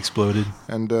yeah, he exploded.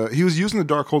 And he was using the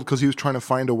Darkhold because he was trying to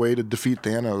find a way to defeat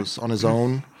Thanos on his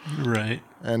own. Right.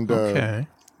 And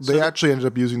they actually ended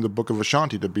up using the Book of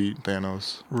Ashanti to beat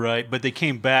Thanos. Right, but they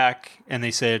came back and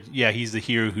they said, "Yeah, he's the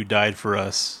hero who died for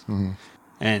us,"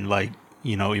 and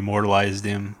immortalized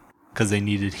him because they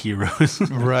needed heroes.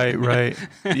 Right.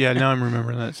 Yeah, now I'm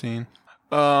remembering that scene.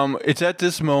 It's at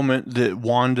this moment that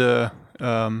Wanda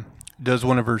does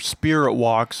one of her spirit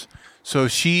walks. So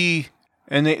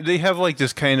they have like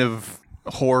this kind of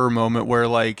horror moment where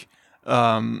like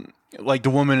the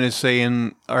woman is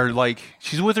saying, or like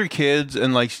she's with her kids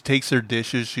and like she takes their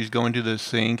dishes, she's going to the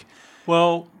sink.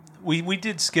 Well, we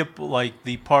did skip like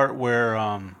the part where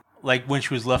like when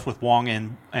she was left with Wong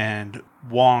and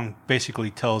Wong basically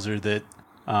tells her that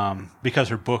because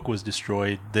her book was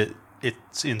destroyed that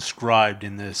it's inscribed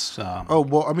in this. I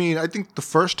think the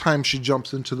first time she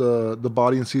jumps into the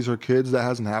body and sees her kids, that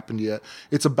hasn't happened yet.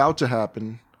 It's about to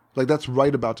happen. Like, that's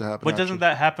right about to happen. But doesn't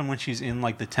that happen when she's in,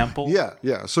 like, the temple?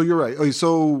 Yeah. So you're right. Okay,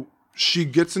 so she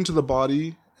gets into the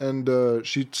body and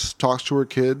she talks to her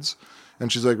kids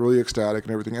and she's, like, really ecstatic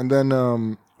and everything. And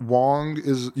then Wong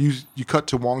is... You cut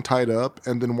to Wong tied up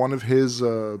and then one of his...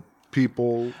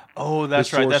 people. Oh,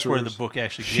 that's right. That's where the book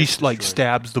actually gets destroyed. Like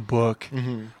stabs the book,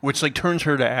 which like turns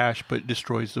her to ash, but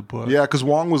destroys the book. Yeah, because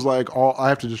Wong was like, I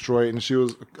have to destroy it. And she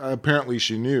was, apparently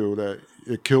she knew that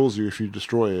it kills you if you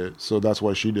destroy it. So that's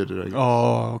why she did it, I guess.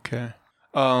 Oh, okay.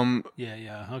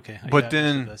 Okay. But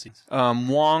then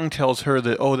Wong tells her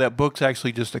that, that book's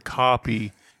actually just a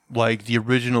copy. Like the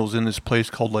original's in this place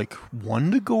called like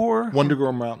Wundagore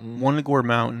Mountain. Wundagore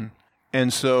Mountain.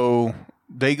 And so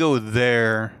they go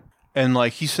there, and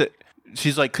like he said,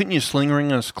 she's like, couldn't you sling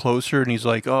ring us closer? And he's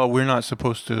like, oh, we're not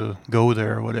supposed to go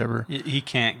there or whatever. He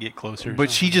can't get closer. But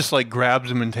she just like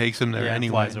grabs him and takes him there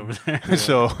anyway. Flies over there.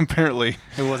 So apparently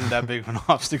it wasn't that big of an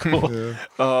obstacle.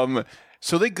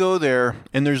 So they go there,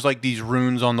 and there's like these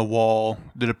runes on the wall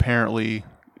that apparently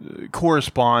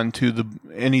correspond to the.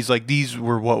 And he's like, these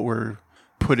were what were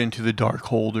put into the dark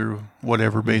hold or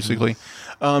whatever, basically.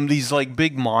 These like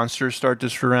big monsters start to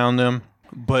surround them,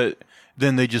 but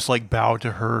then they just like bow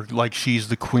to her like she's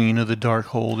the queen of the dark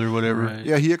hold or whatever. Right.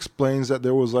 Yeah, he explains that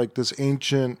there was like this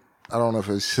ancient, I don't know if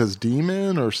it says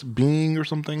demon or being or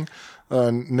something,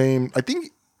 named,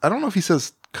 I don't know if he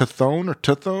says Chthon or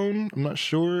Tithon. I'm not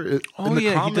sure. In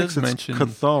the comics, he does mention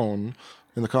Chthon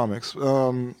in the comics.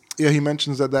 He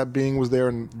mentions that being was there,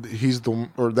 and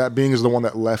that being is the one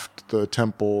that left the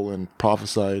temple and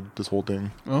prophesied this whole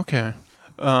thing. Okay.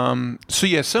 So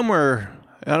yeah, somewhere,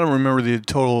 I don't remember the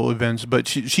total events, but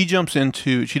she jumps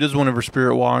into, she does one of her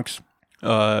spirit walks,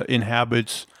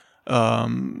 inhabits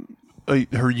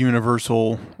her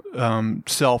universal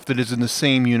self that is in the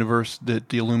same universe that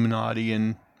the Illuminati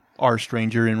and our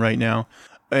stranger in right now.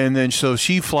 And then so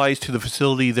she flies to the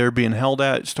facility they're being held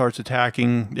at, starts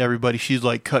attacking everybody. She's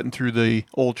like cutting through the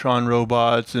Ultron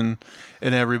robots and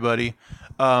everybody.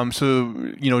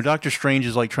 So, Doctor Strange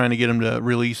is like trying to get him to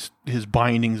release his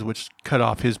bindings, which cut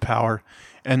off his power.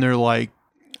 And they're like,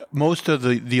 most of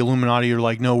the Illuminati are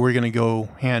like, no, we're going to go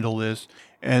handle this.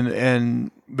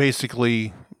 And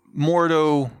basically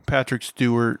Mordo, Patrick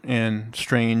Stewart, and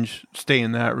Strange stay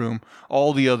in that room.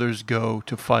 All the others go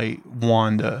to fight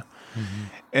Wanda. Mm-hmm.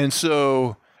 And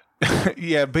so,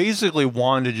 basically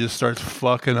Wanda just starts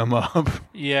fucking them up.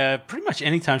 Yeah, pretty much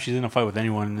anytime she's in a fight with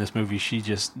anyone in this movie,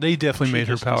 they definitely made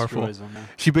her powerful.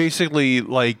 She basically,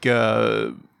 like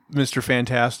Mr.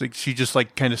 Fantastic, she just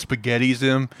like kind of spaghettis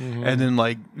him, and then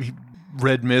like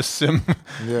red mists him.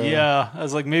 Yeah, I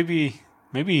was like, maybe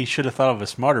he should have thought of a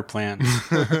smarter plan.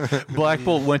 Black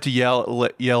Bolt went to yell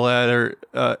at her,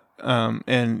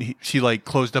 and she like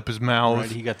closed up his mouth. Right,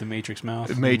 he got the Matrix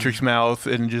mouth. Mouth,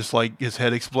 and just like his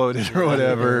head exploded or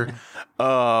whatever.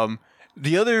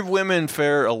 The other women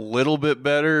fare a little bit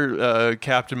better.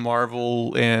 Captain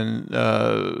Marvel and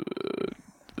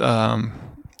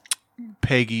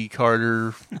Peggy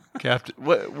Carter. Captain,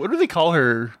 what do they call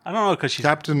her? I don't know, because she's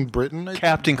Captain Britain.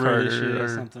 Captain British Carter or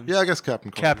something. Yeah, I guess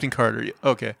Captain Carter. Captain Carter.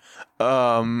 Okay.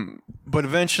 But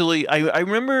eventually, I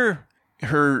remember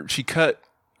her. She cut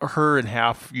her in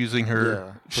half using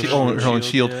her her own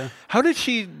shield. Yeah. How did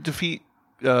she defeat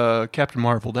Captain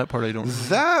Marvel? That part I don't remember.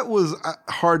 That was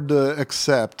hard to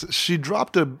accept. She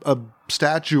dropped a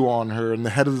statue on her, and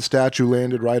the head of the statue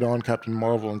landed right on Captain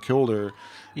Marvel and killed her.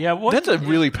 Yeah, that's a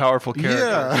really powerful character.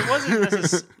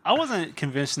 Yeah. I wasn't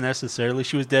convinced necessarily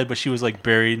she was dead, but she was like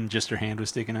buried and just her hand was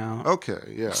sticking out. Okay,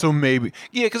 yeah. So maybe,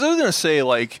 because I was gonna say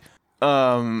like,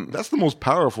 that's the most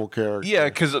powerful character. Yeah,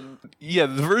 because the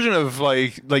version of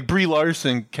like Brie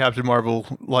Larson, Captain Marvel,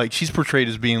 like she's portrayed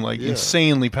as being like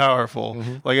insanely powerful.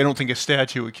 Mm-hmm. Like I don't think a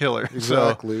statue would kill her.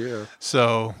 Exactly. Yeah.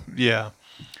 So yeah.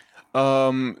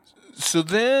 So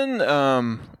then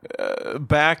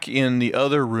back in the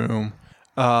other room.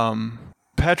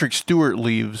 Patrick Stewart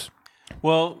leaves.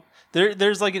 Well,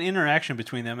 there's like an interaction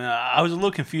between them, and I was a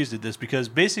little confused at this because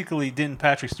basically, didn't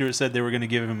Patrick Stewart said they were going to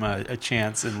give him a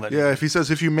chance and let him? If he says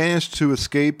if you manage to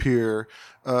escape here,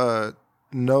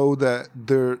 know that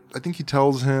there. I think he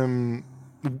tells him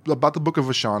about the Book of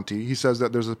Ashanti. He says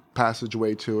that there's a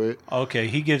passageway to it. Okay,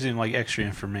 he gives him like extra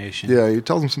information. Yeah, he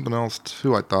tells him something else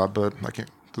too. I thought, but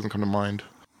doesn't come to mind.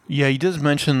 Yeah, he does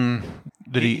mention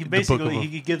that he basically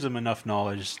he gives him enough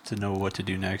knowledge to know what to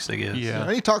do next, I guess. Yeah,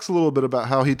 and he talks a little bit about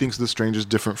how he thinks the Strange is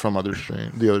different from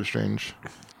the other Strange.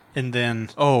 And then,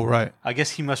 right, I guess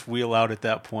he must wheel out at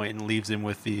that point and leaves him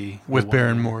with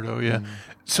Baron Mordo. Yeah,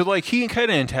 so like he kind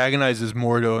of antagonizes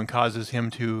Mordo and causes him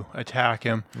to attack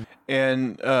him,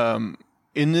 and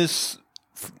in this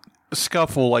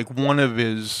scuffle, like one of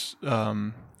his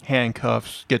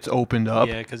handcuffs gets opened up.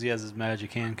 Yeah, because he has his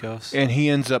magic handcuffs. And he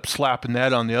ends up slapping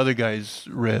that on the other guy's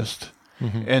wrist.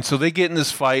 Mm-hmm. And so they get in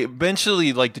this fight.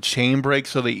 Eventually, like, the chain breaks,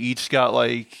 so they each got,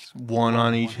 like, one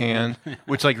on each hand,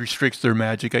 which, like, restricts their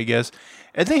magic, I guess.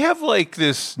 And they have, like,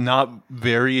 this not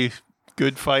very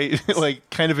good fight, like,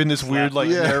 kind of in this weird, like,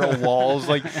 narrow walls.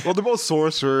 Like, well, they're both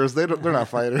sorcerers. They're not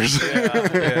fighters.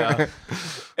 Yeah.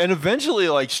 And eventually,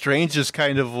 like, Strange just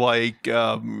kind of like,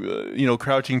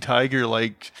 Crouching Tiger,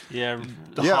 like,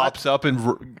 hops up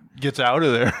and gets out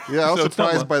of there. Yeah, I was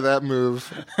surprised by that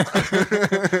move.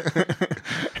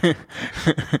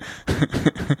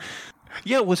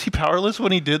 Yeah, was he powerless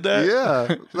when he did that?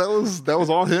 Yeah, that was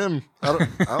all him. I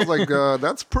was like,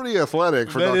 that's pretty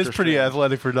athletic for That Doctor is pretty Strange.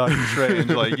 athletic for Doctor Strange.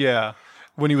 Like, yeah.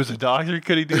 When he was a doctor,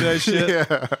 could he do that shit?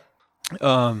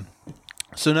 Yeah.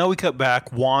 So now we cut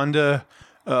back. Wanda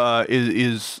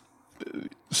is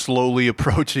slowly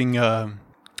approaching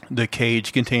the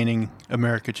cage containing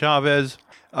America Chavez.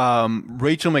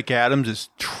 Rachel McAdams is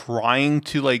trying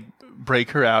to like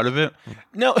break her out of it.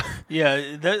 No,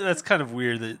 Yeah, that's kind of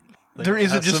weird that there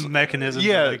isn't just some mechanism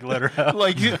yeah, to like let her out.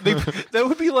 Like that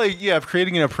would be like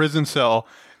creating in a prison cell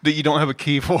that you don't have a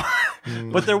key for.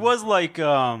 But there was like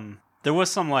some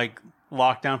like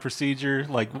lockdown procedure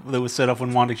like that was set up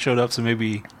when Wanda showed up, so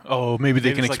maybe Maybe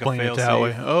they can it's like a explain it that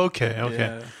way. fail-safe.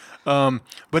 Okay. Yeah.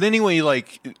 But anyway,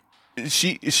 like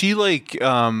she like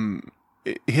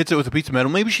hits it with a piece of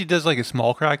metal. Maybe she does like a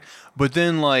small crack, but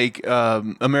then like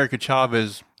America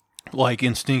Chavez like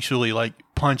instinctually like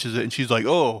punches it, and she's like,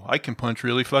 "Oh, I can punch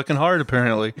really fucking hard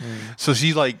apparently." So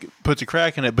she like puts a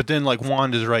crack in it, but then like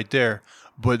Wanda's right there.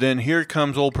 But then here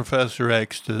comes old Professor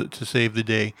X to save the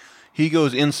day. He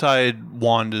goes inside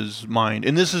Wanda's mind,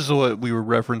 and this is what we were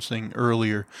referencing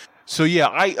earlier. So yeah,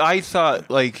 I thought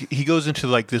like he goes into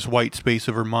like this white space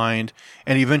of her mind,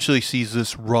 and he eventually sees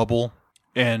this rubble,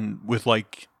 and with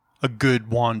like a good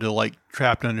Wanda like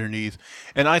trapped underneath,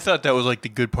 and I thought that was like the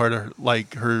good part of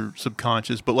like her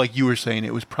subconscious. But like you were saying,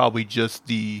 it was probably just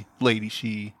the lady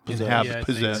she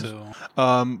possessed. So.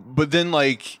 But then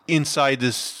like inside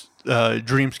this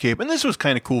dreamscape, and this was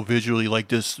kind of cool visually, like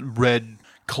this red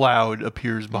cloud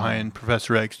appears behind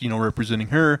Professor X, representing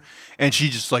her, and she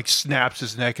just like snaps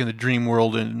his neck in the dream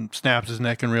world and snaps his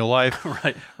neck in real life.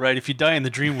 Right. If you die in the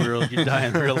dream world, you die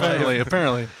in real life.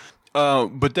 Apparently.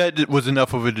 But that was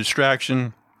enough of a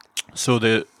distraction so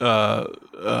that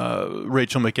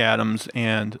Rachel McAdams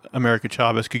and America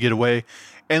Chavez could get away.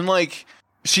 And like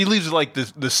she leaves like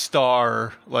the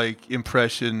star like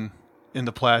impression in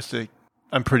the plastic.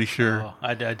 I'm pretty sure. Oh,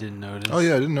 I didn't notice. Oh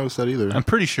yeah, I didn't notice that either. I'm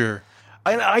pretty sure.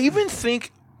 I even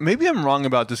think maybe I'm wrong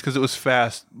about this because it was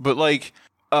fast, but like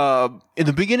in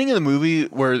the beginning of the movie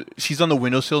where she's on the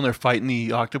windowsill and they're fighting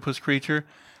the octopus creature,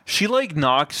 she like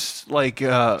knocks like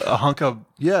a hunk of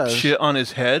shit on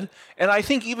his head, and I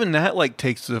think even that like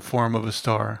takes the form of a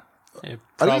star. It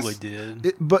probably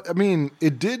did. But I mean,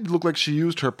 it did look like she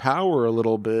used her power a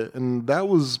little bit, and that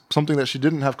was something that she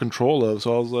didn't have control of.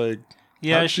 So I was like,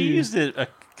 yeah, she used it a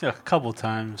couple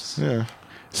times. Yeah.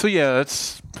 So yeah,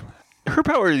 that's her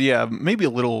power. Yeah, maybe a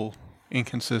little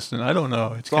inconsistent. I don't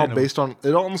know. It's all based on.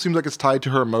 It almost seems like it's tied to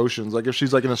her emotions. Like if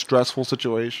she's like in a stressful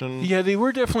situation. Yeah, they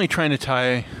were definitely trying to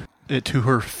tie it to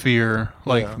her fear,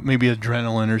 like maybe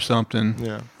adrenaline or something.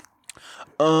 Yeah.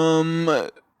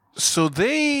 So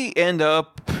they end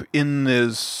up in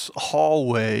this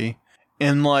hallway,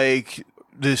 and like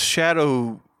this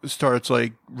shadow starts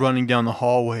like running down the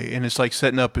hallway, and it's like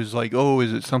setting up as like, oh,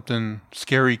 is it something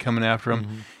scary coming after him?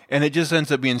 Mm-hmm. And it just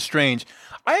ends up being strange.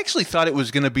 I actually thought it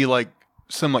was going to be like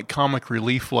some like comic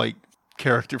relief like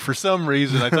character for some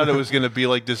reason. I thought it was going to be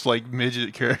like this like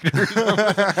midget character or something.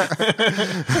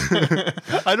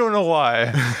 I don't know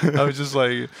why. I was just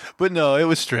like, but no, it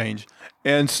was strange.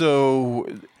 And so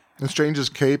and Strange's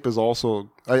cape is also,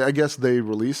 I guess they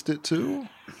released it too.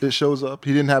 It shows up.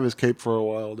 He didn't have his cape for a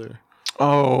while there.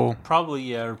 Oh,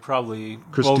 probably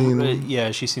Christine. Well,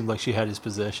 yeah, she seemed like she had his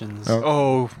possessions.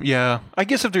 Oh, yeah. I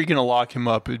guess if they're going to lock him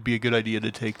up, it'd be a good idea to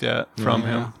take that from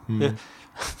him. Mm-hmm.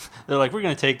 They're like, we're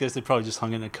going to take this. They probably just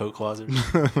hung it in a coat closet.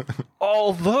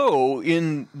 Although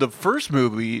in the first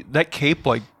movie, that cape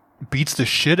like beats the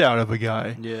shit out of a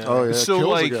guy. Yeah. Oh yeah. So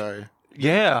kills like, a guy.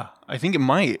 Yeah, I think it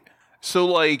might. So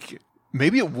like,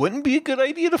 maybe it wouldn't be a good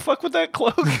idea to fuck with that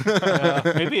cloak.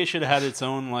 Maybe it should have had its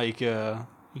own like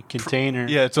container.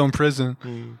 Yeah, its own prison.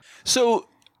 Mm. So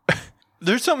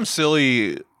there's something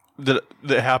silly that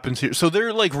happens here. So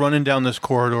they're like running down this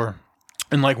corridor,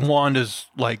 and like Wanda's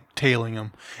like tailing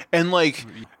them, and like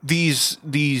these.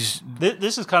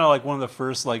 This is kind of like one of the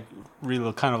first like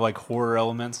real kind of like horror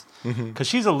elements because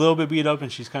she's a little bit beat up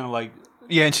and she's kind of like.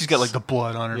 Yeah, and she's got like the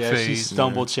blood on her face. She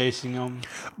stumbled chasing them.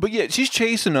 But yeah, she's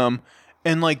chasing them,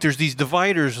 and like there's these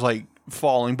dividers like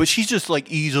falling, but she's just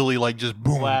like easily like just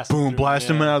boom, blast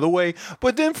them out of the way.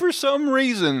 But then for some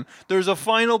reason, there's a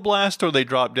final blast where they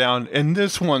drop down, and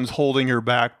this one's holding her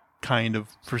back, kind of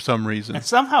for some reason. And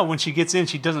somehow when she gets in,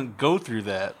 she doesn't go through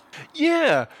that.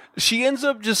 Yeah, she ends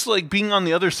up just like being on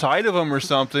the other side of them or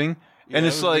something, and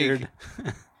it's like, weird.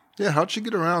 Yeah, how'd she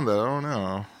get around that? I don't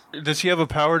know. Does she have a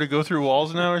power to go through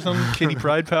walls now or something? Kitty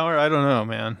Pryde power? I don't know,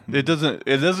 man. It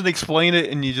doesn't explain it,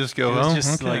 and you just go, it's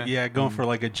just okay. Like going for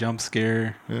like a jump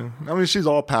scare. Yeah, I mean she's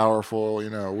all powerful.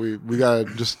 We gotta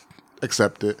just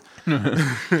accept it.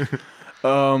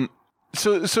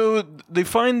 So they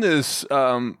find this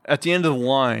at the end of the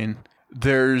line.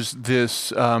 There's this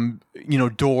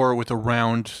door with a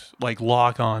round like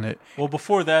lock on it. Well,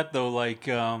 before that though, like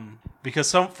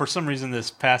because for some reason this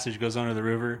passage goes under the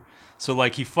river, so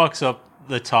like he fucks up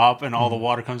the top and all the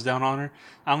water comes down on her.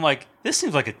 I'm like, this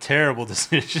seems like a terrible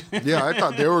decision. Yeah, I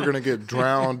thought they were gonna get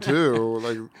drowned too.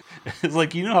 Like, it's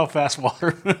like, you know how fast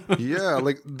water moves. Yeah,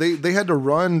 like they had to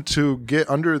run to get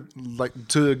under, like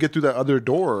to get through that other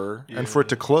door and for it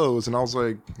to close. And I was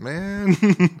like, man.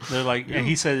 They're like, and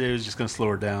he said it was just gonna slow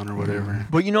her down or whatever.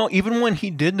 But even when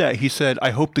he did that, he said,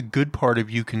 "I hope the good part of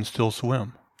you can still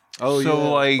swim." Oh, so yeah.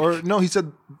 like, or no, he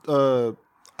said,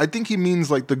 I think he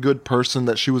means like the good person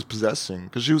that she was possessing,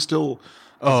 because she was still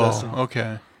possessing. Oh,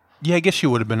 okay. Yeah, I guess she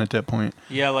would have been at that point.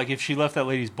 Yeah, like if she left that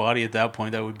lady's body at that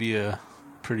point, that would be a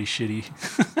pretty shitty.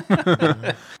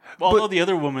 Although the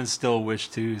other woman's still a witch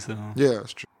too, so yeah,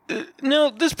 that's true. No,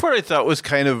 this part I thought was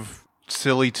kind of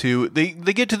silly too. They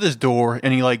get to this door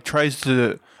and he like tries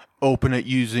to open it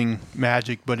using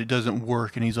magic, but it doesn't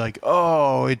work. And he's like,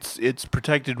 "Oh, it's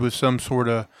protected with some sort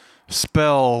of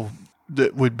spell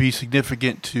that would be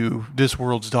significant to this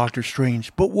world's Doctor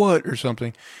Strange." But what, or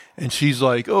something? And she's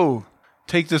like, "Oh,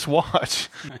 take this watch."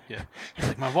 Yeah, he's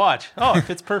like, my watch. Oh, it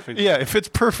fits perfect. Yeah, it fits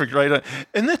perfect, right?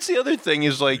 And that's the other thing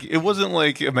is like, it wasn't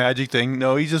like a magic thing.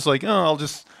 No, he's just like, "Oh, I'll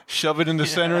just shove it in the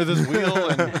center of this wheel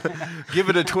and give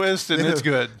it a twist, and it's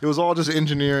good." It was all just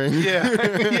engineering. Yeah,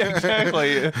 yeah,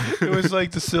 exactly. It was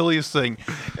like the silliest thing.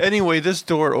 Anyway, this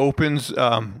door opens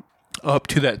up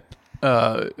to that.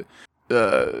 I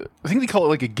think they call it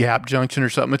like a gap junction or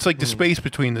something. It's like the space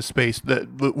between the space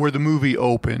where the movie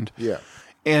opened. Yeah.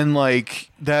 And like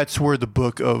that's where the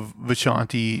book of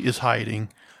Vishanti is hiding.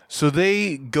 So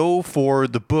they go for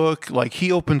the book. Like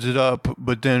he opens it up,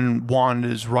 but then Wanda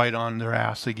is right on their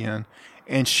ass again,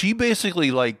 and she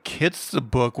basically like hits the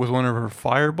book with one of her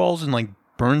fireballs and like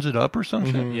burns it up or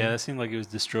something. Yeah, that seemed like it was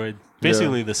destroyed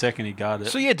basically the second he got it.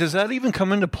 So yeah, does that even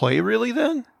come into play really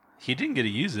then? He didn't get to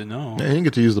use it. No. Yeah, he didn't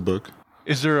get to use the book.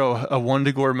 Is there a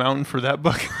Wundagore mountain for that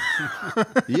book?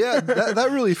 Yeah, that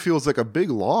really feels like a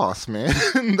big loss, man.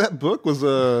 That book was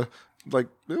like,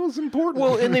 it was important.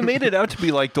 Well, and they made it out to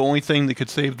be like the only thing that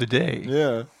could save the day.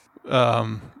 Yeah.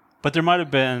 But there might have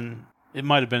been. It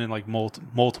might have been in like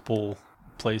multiple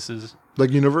places. Like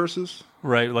universes?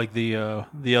 Right, like the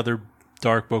other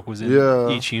dark book was in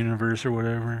each universe or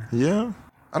whatever. Yeah.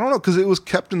 I don't know, because it was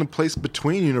kept in a place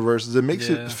between universes. It makes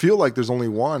it feel like there's only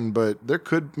one, but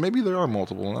maybe there are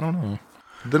multiple. I don't know.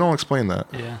 They don't explain that.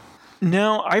 Yeah.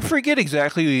 Now, I forget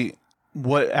exactly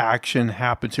what action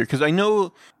happens here, because I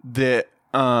know that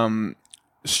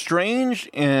Strange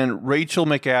and Rachel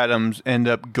McAdams end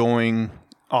up going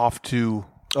off to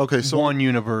one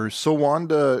universe. So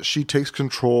Wanda, she takes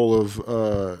control of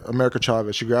America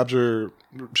Chavez. She grabs her,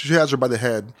 she has her by the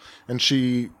head, and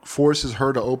she forces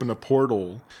her to open a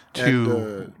portal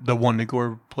to the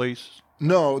Wundagore place.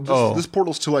 No, this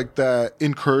portal's to like that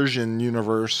Incursion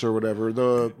universe or whatever.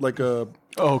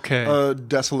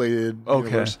 Desolated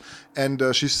universe.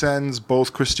 And she sends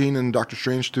both Christine and Doctor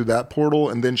Strange through that portal,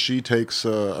 and then she takes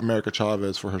America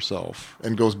Chavez for herself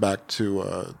and goes back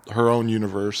to her own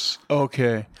universe.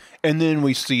 Okay. And then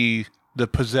we see the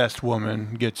possessed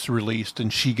woman gets released,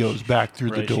 and she goes back through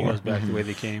the door. She goes back the way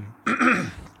they came.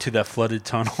 To that flooded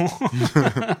tunnel.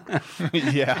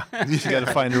 Yeah. You got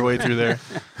to find your way through there.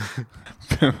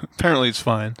 Apparently it's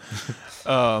fine.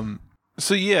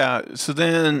 So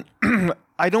then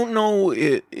I don't know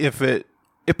if it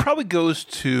probably goes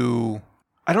to,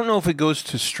 I don't know if it goes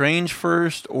to Strange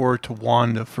first or to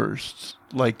Wanda first,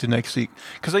 like the next week.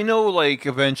 Because I know like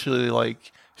eventually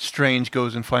like Strange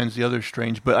goes and finds the other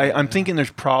Strange, but I'm thinking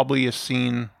there's probably a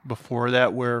scene before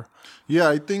that where... Yeah,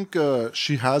 I think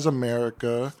she has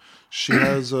America. She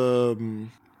has...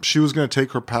 she was going to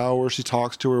take her power. She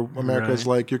talks to her. America's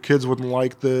like, your kids wouldn't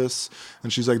like this.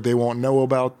 And she's like, they won't know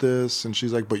about this. And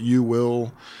she's like, but you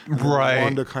will. And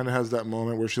Wanda kind of has that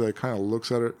moment where she like kind of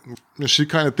looks at it. She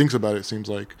kind of thinks about it, seems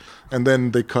like. And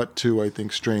then they cut to, I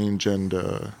think, Strange and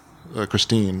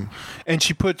Christine. And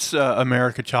she puts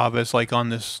America Chavez like on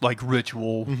this like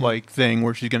ritual like thing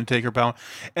where she's going to take her power.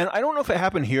 And I don't know if it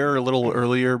happened here or a little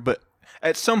earlier, but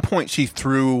at some point she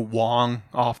threw Wong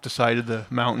off the side of the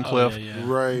mountain cliff.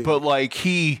 Right. But like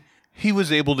he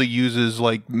was able to use his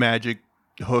like magic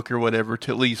hook or whatever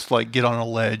to at least like get on a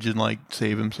ledge and like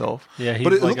save himself. Yeah, he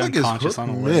was like unconscious on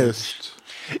a ledge. Missed.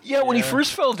 Yeah, when he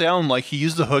first fell down, like he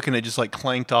used the hook and it just like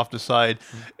clanked off the side,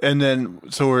 and then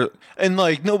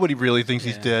like nobody really thinks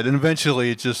he's dead, and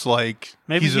eventually it's just like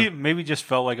maybe just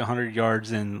fell like 100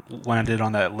 yards and landed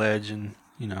on that ledge, and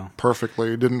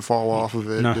perfectly. It didn't fall off of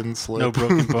it. No, Didn't slip. no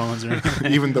broken bones or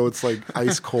anything. Even though it's like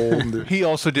ice cold. He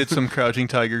also did some crouching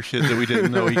tiger shit that we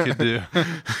didn't know he could do.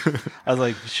 I was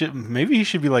like, maybe he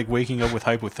should be like waking up with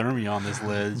hypothermia on this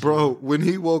ledge. Bro, when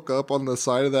he woke up on the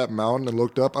side of that mountain and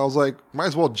looked up, I was like, might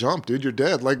as well jump, dude. You're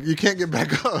dead. Like, you can't get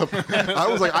back up. I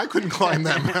was like, I couldn't climb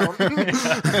that mountain.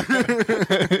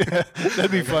 Yeah,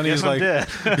 that'd be funny. He's like,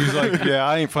 yeah,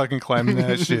 I ain't fucking climbing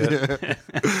that shit. Yeah.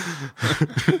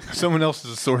 Someone else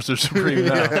is a sorcerer supreme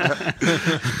now.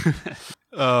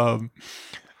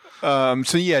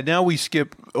 So yeah, now we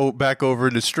skip back over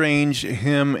to Strange.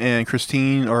 Him and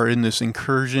Christine are in this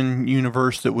incursion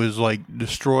universe that was like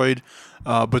destroyed.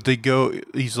 But they go,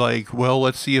 he's like, well,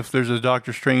 let's see if there's a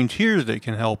Doctor Strange here that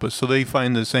can help us. So they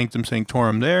find the Sanctum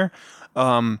Sanctorum there.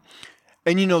 And,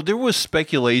 there was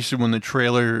speculation when the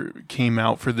trailer came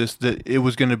out for this that it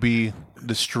was going to be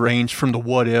the Strange from the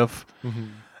What If,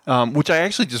 which I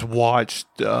actually just watched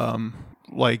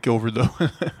like over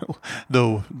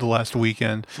the last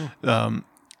weekend.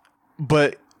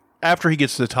 But after he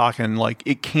gets to talking, like,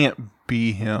 it can't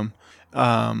be him,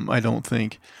 I don't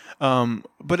think.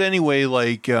 But anyway,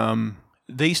 like,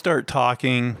 they start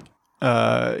talking,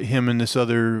 him and this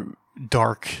other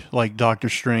dark, like, Doctor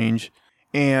Strange.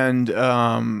 And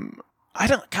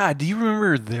God, do you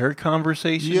remember their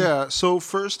conversation? Yeah. So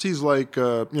first he's like,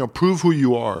 prove who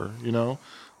you are,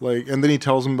 like, and then he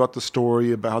tells him about the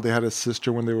story about how they had a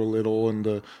sister when they were little, and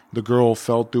the girl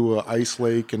fell through an ice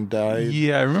lake and died.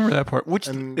 Yeah, I remember that part, which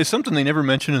is something they never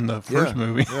mentioned in the first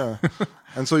movie. Yeah.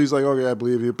 And so he's like, okay, I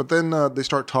believe you. But then they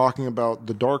start talking about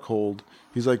the Darkhold.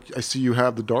 He's like, I see you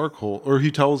have the Darkhold. Or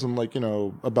he tells him, like,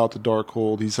 about the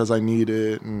Darkhold. He says, I need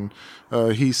it. And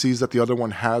he sees that the other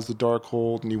one has the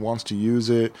Darkhold, and he wants to use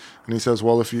it. And he says,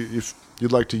 well, if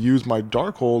you'd like to use my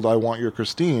Darkhold, I want your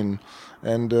Christine.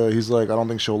 And he's like, I don't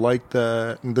think she'll like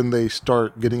that. And then they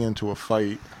start getting into a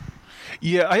fight.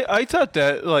 Yeah, I thought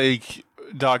that, like,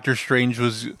 Doctor Strange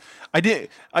was... I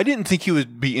didn't think he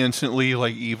would be instantly,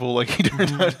 like, evil like he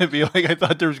turned out to be. Like, I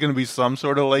thought there was going to be some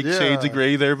sort of, like, shades of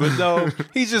gray there, but no,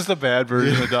 he's just a bad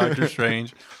version of Doctor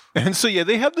Strange. And so, yeah,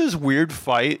 they have this weird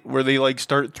fight where they, like,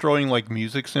 start throwing, like,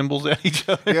 music symbols at each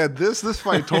other. Yeah, this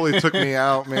fight totally took me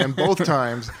out, man, both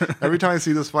times. Every time I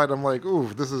see this fight, I'm like, ooh,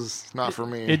 this is not for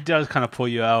me. It does kind of pull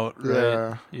you out,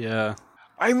 right? Yeah.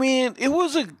 I mean, it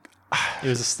was a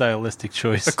stylistic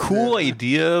choice. A cool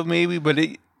idea, maybe, but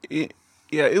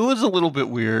it was a little bit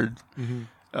weird.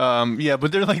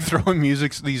 But they're like throwing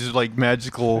these like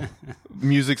magical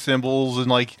music symbols, and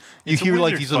like you hear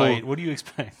like these fight. little. What do you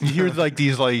expect? You hear like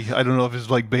these like, I don't know if it's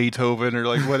like Beethoven or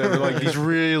like whatever, like these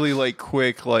really like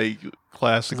quick like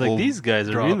classical. It's like, these guys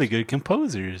are really good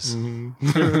composers.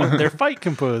 They're fight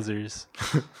composers.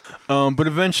 But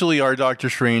eventually our Doctor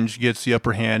Strange gets the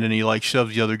upper hand, and he like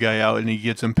shoves the other guy out, and he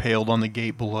gets impaled on the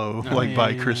gate below,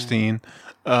 by Christine.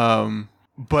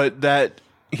 But that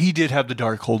he did have the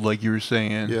Darkhold, like you were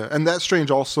saying. Yeah, and that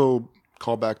Strange also,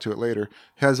 call back to it later,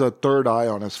 has a third eye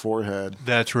on his forehead.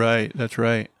 That's right.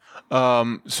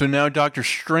 So now Doctor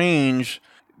Strange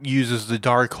uses the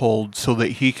Darkhold so that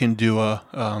he can do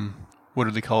a what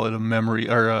do they call it? A memory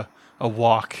or a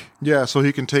walk. Yeah, so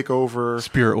he can take over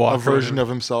spirit walk, a version of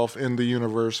himself in the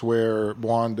universe where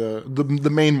Wanda, the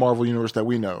main Marvel universe that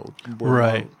we know.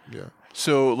 Right. Yeah.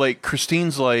 So like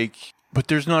Christine's like, but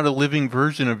there's not a living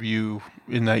version of you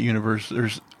in that universe.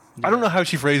 I don't know how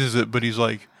she phrases it, but he's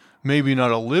like, maybe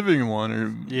not a living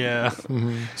one.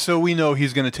 So we know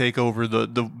he's going to take over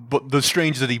the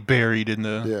Strange that he buried in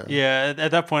the... Yeah,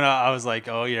 at that point I was like,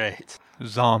 oh, yeah.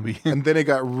 Zombie. And then it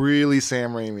got really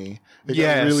Sam Raimi. This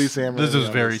is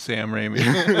very Sam Raimi.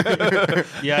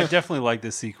 Yeah, I definitely like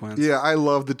this sequence. Yeah, I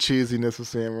love the cheesiness of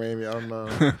Sam Raimi. I don't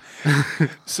know.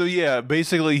 So yeah,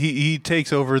 basically he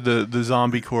takes over the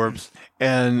zombie corpse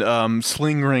and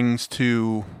sling rings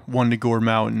to Wundagore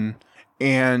Mountain,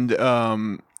 and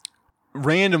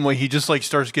randomly he just like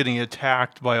starts getting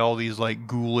attacked by all these like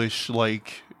ghoulish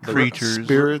like creatures,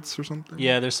 spirits or something.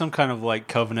 Yeah, there's some kind of like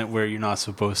covenant where you're not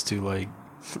supposed to like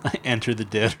enter the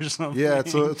dead or something. Yeah,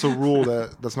 it's a rule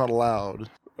that's not allowed.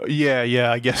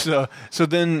 Yeah, I guess so. So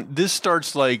then this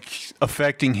starts like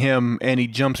affecting him, and he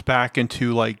jumps back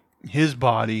into like his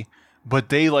body, but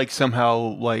they like somehow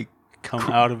like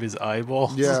come out of his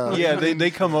eyeballs. Yeah,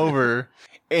 they come over.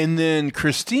 And then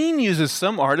Christine uses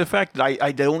some artifact that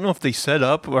I don't know if they set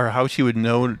up or how she would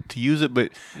know to use it, but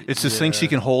it's this thing she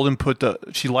can hold and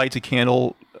she lights a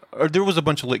candle, or there was a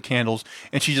bunch of lit candles,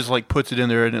 and she just like puts it in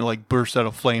there and it like bursts out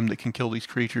a flame that can kill these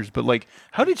creatures. But like,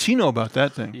 how did she know about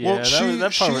that thing? Yeah, well,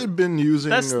 she had been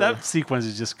using... that sequence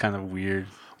is just kind of weird.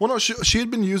 Well, no, she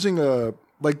had been using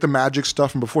like the magic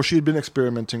stuff from before. She had been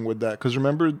experimenting with that because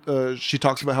remember she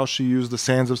talks about how she used the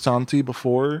sands of Santi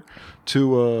before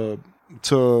to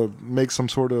make some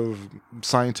sort of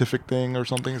scientific thing or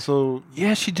something. So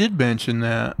Yeah, she did mention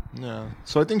that. yeah,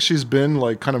 so I think she's been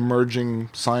like kind of merging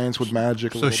science with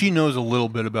magic. So she knows a little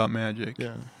bit about magic.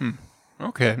 Yeah,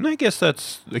 Okay, and I guess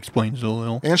that explains it a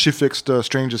little. and she fixed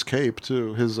Strange's cape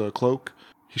too, his cloak.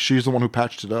 She's the one who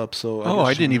patched it up. So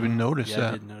I didn't even notice Yeah, I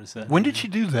that. didn't notice that. When did she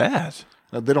do that?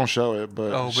 They don't show it,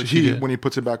 but, But she did. when he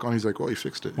puts it back on, he's like, "Oh, he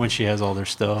fixed it." When she has all their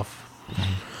stuff,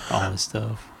 all his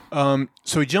stuff.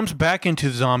 So he jumps back into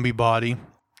the zombie body,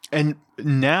 and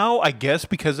now I guess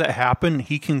because that happened,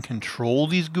 he can control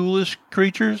these ghoulish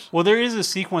creatures. Well, there is a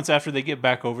sequence after they get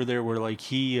back over there where like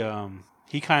he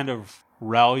kind of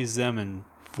rallies them and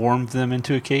forms them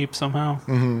into a cape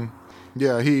somehow.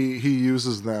 Yeah, he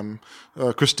uses them.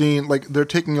 Christine, like they're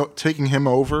taking him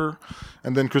over,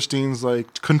 and then Christine's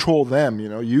like, control them,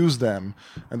 use them,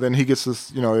 and then he gets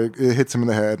this, it hits him in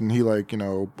the head, and he like,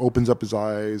 opens up his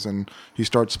eyes, and he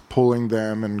starts pulling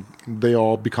them, and they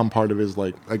all become part of his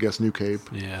like, I guess, new cape.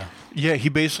 Yeah, He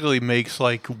basically makes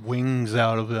like wings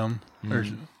out of them.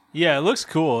 yeah, it looks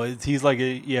cool. He's like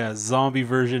a zombie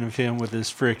version of him with his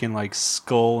freaking like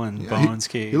skull and bones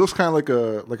cape. He looks kind of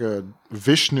like a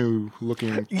Vishnu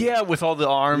looking. Yeah, with all the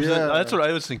arms. Yeah. That's what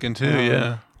I was thinking too.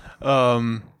 Yeah.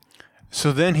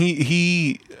 So then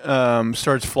he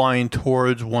starts flying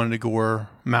towards Wundagore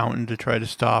Mountain to try to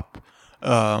stop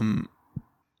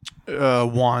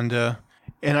Wanda,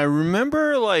 and I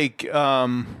remember like I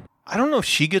don't know if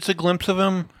she gets a glimpse of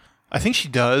him. I think she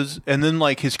does, and then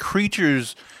like his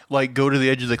creatures like go to the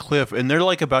edge of the cliff, and they're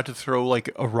like about to throw like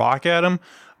a rock at him,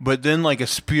 but then like a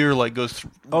spear like goes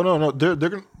through. Oh no, they're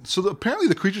gonna. So apparently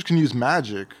the creatures can use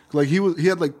magic. Like he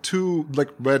had like two like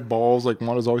red balls like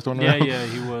Wanda's always throwing around. Yeah,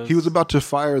 he was. He was about to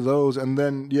fire those, and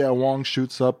then Wong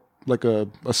shoots up like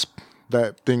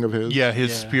that thing of his. Yeah,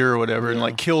 his spear or whatever, and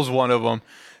like kills one of them.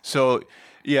 So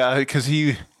yeah, because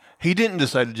he didn't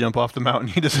decide to jump off the mountain.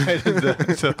 He decided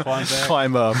to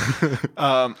climb up.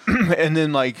 And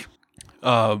then like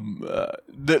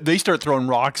they start throwing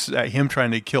rocks at him,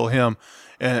 trying to kill him,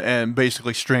 and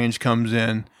basically Strange comes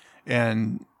in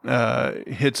and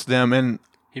hits them, and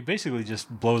he basically just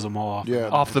blows them all off. Yeah.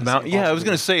 off the mountain. Yeah, I was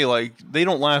gonna say like they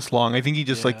don't last long. I think he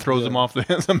just like throws them off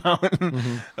the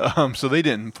mountain. So they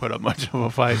didn't put up much of a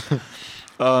fight.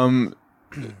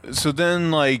 So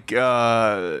then like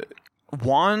Wanda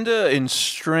and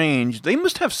Strange, they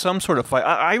must have some sort of fight.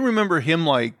 I remember him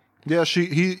like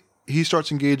he starts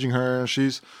engaging her, and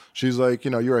she's like,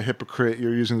 you're a hypocrite.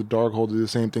 You're using the Darkhold to do the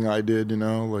same thing I did,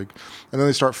 like, and then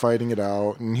they start fighting it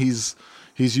out, and he's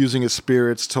using his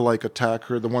spirits to like attack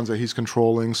her, the ones that he's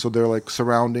controlling. So they're like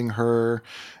surrounding her,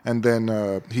 and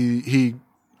then he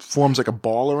forms like a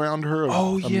ball around her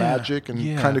of magic,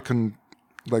 and kind of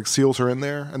like seals her in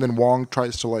there, and then Wong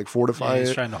tries to like fortify he's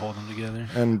it. trying to hold them together.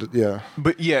 And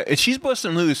But and she's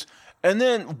busting loose. And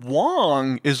then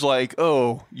Wong is like,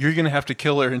 oh, you're going to have to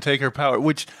kill her and take her power,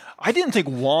 which I didn't think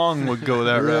Wong would go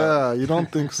that route. Yeah, you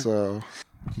don't think so.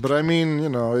 But I mean,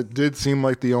 it did seem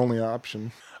like the only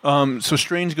option. So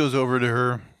Strange goes over to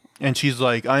her, and she's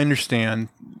like, I understand,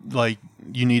 like,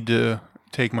 you need to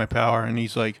take my power. And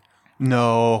he's like,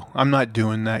 no, I'm not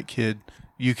doing that, kid.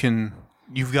 You've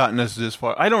gotten us this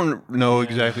far. I don't know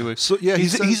exactly what. So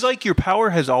he's like, your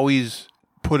power has always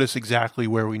put us exactly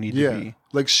where we need to be.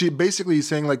 Like he's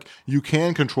saying like you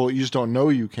can control it, you just don't know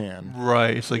you can.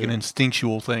 Right. It's like an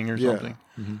instinctual thing or something.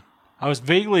 Mm-hmm. I was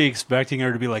vaguely expecting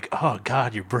her to be like, "Oh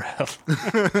God, your breath."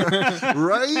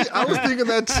 Right? I was thinking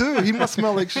that too. He must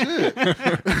smell like shit.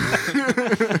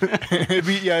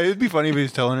 It'd be funny if he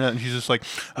was telling her that, and she's just like,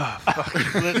 "Oh, fuck."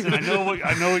 Listen, I know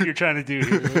what you're trying to do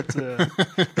here.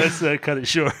 Let's cut it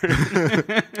short.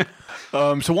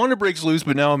 So Wanda breaks loose,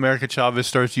 but now America Chavez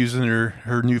starts using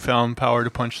her newfound power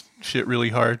to punch shit really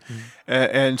hard,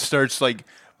 and starts like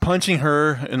punching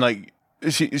her, and like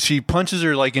she punches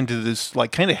her like into this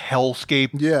like kind of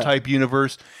hellscape type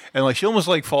universe, and like she almost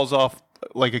like falls off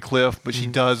like a cliff, but she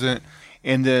doesn't,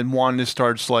 and then Wanda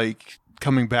starts like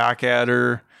coming back at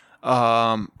her.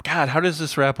 God, how does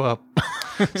this wrap up?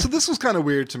 So this was kind of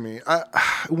weird to me.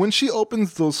 When she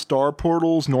opens those star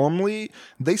portals, normally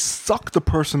they suck the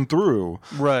person through.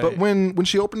 Right. But when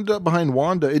she opened it up behind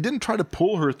Wanda, it didn't try to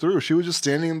pull her through. She was just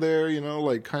standing there,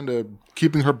 like kind of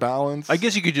keeping her balance. I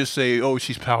guess you could just say, oh,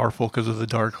 she's powerful because of the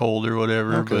Darkhold or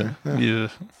whatever. Okay, but yeah.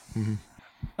 Mm-hmm.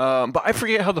 But I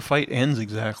forget how the fight ends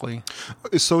exactly.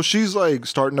 So she's like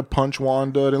starting to punch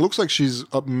Wanda, and it looks like she's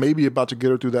maybe about to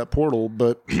get her through that portal,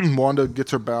 but Wanda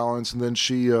gets her balance, and then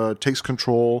she takes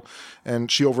control, and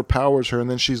she overpowers her, and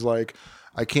then she's like,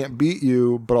 I can't beat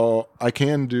you, but I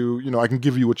can do, I can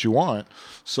give you what you want.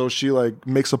 So she like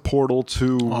makes a portal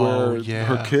to where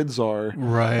her kids are,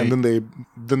 right? And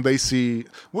then they see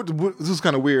what this is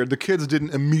kind of weird. The kids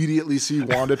didn't immediately see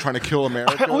Wanda trying to kill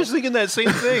America. I was thinking that same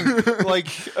thing. Like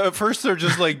at first they're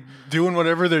just like doing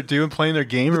whatever they're doing, playing their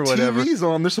game or whatever. TV's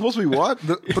on. They're supposed to be but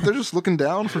they're just looking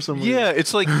down for some reason. Yeah,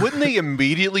 it's like wouldn't they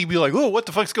immediately be like, "Oh, what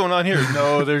the fuck's going on here?"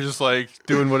 No, they're just like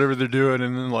doing whatever they're doing,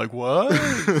 and then like, "What?"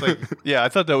 It's like, yeah, I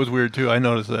thought that was weird too. I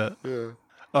noticed that. Yeah.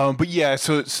 But yeah,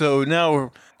 so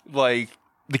now like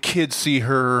the kids see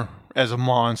her as a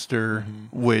monster,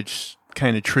 which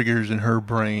kind of triggers in her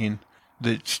brain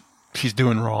that she's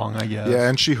doing wrong, I guess. Yeah,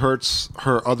 and she hurts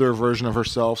her other version of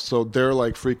herself, so they're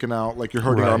like freaking out, like you're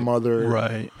hurting our mother.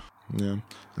 Right. Yeah.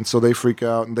 And so they freak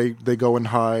out and they go and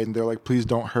hide and they're like, please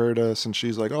don't hurt us. And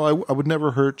she's like, oh, I would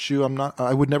never hurt you.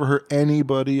 I would never hurt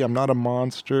anybody. I'm not a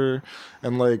monster.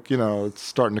 And like, it's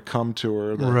starting to come to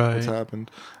her that what's happened.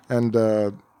 And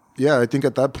I think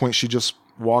at that point she just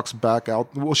walks back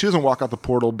out. Well, she doesn't walk out the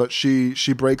portal, but she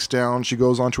breaks down. She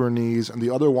goes onto her knees and the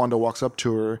other Wanda walks up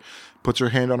to her, puts her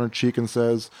hand on her cheek and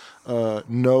says,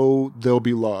 no, they'll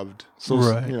be loved.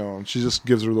 So, she just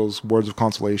gives her those words of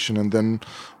consolation. And then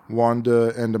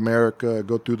Wanda and America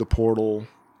go through the portal.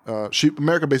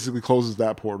 America basically closes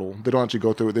that portal. They don't actually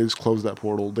go through it. They just close that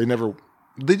portal. They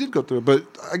did go through it, but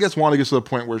I guess Wanda gets to the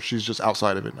point where she's just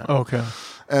outside of it now. Okay.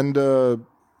 And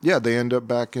they end up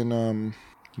back in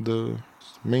the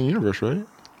main universe, right?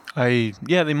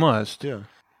 They must. Yeah.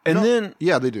 And then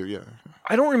they do. Yeah.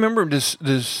 I don't remember.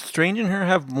 Does Strange and her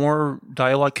have more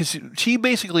dialogue? Because she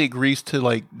basically agrees to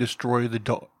like destroy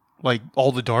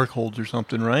all the Darkholds or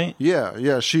something, right?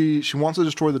 Yeah. She wants to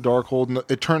destroy the Darkhold, and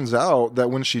it turns out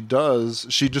that when she does,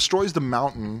 she destroys the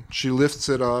mountain. She lifts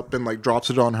it up and like drops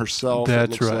it on herself.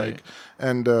 That's right.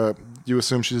 And you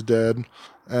assume she's dead.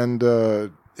 And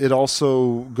it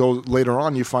also goes later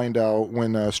on. You find out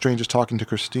when Strange is talking to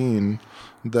Christine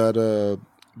that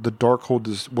the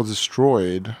Darkhold was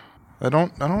destroyed. I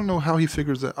don't know how he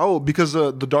figures that. Oh, because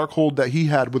the Darkhold that he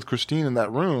had with Christine in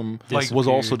that room was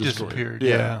also destroyed. Disappeared.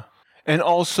 Yeah. And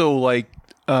also, like,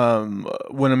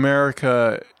 when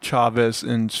America Chavez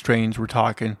and Strange were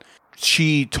talking,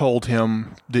 she told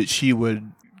him that she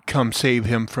would come save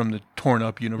him from the torn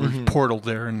up universe portal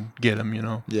there and get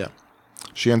him, Yeah.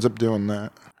 She ends up doing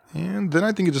that. And then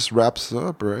I think it just wraps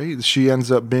up, right? She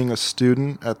ends up being a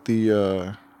student at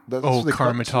the...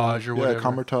 Carmitage or whatever. Yeah,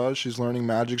 Carmitage. She's learning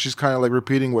magic. She's kind of like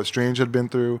repeating what Strange had been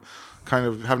through, kind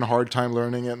of having a hard time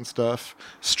learning it and stuff.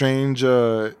 Strange,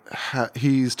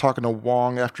 he's talking to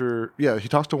Wong after... Yeah, he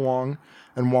talks to Wong,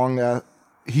 and Wong...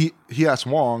 He asked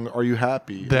Wong, are you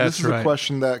happy? This is a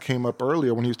question that came up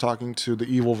earlier when he was talking to the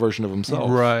evil version of himself.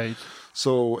 Right.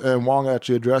 So, and Wong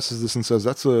actually addresses this and says,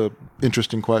 that's a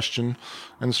interesting question.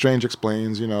 And Strange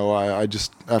explains, I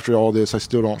just, after all this, I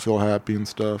still don't feel happy and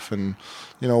stuff. And,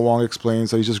 Wong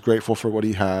explains that he's just grateful for what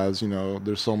he has.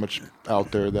 There's so much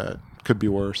out there that could be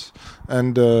worse.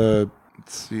 And, let's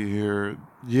see here.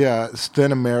 Yeah,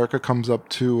 then America comes up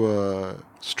to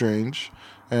Strange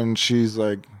and she's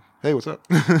like, hey, what's up?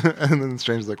 And then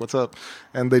Strange is like, what's up?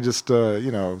 And they just,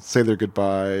 say their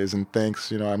goodbyes and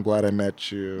thanks, I'm glad I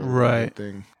met you. Right.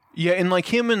 Yeah, and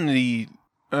like him and the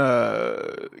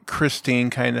Christine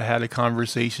kind of had a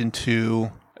conversation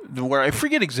too, where I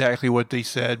forget exactly what they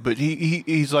said, but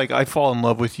he's like, I fall in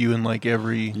love with you in like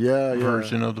every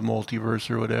version of the multiverse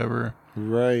or whatever.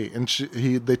 Right. And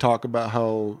they talk about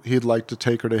how he'd like to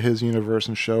take her to his universe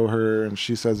and show her, and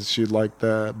she says she'd like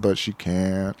that, but she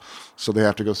can't. So they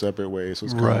have to go separate ways. So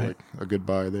it's kind of like a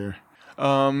goodbye there.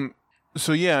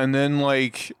 So yeah, and then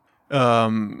like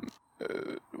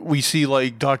we see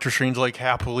like Doctor Strange like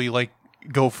happily like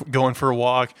going for a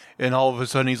walk, and all of a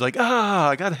sudden he's like,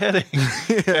 I got a headache.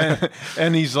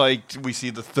 and he's like, we see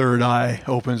the third eye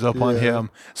opens up on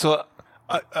him. So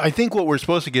I think what we're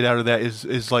supposed to get out of that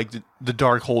is like the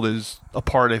Darkhold is a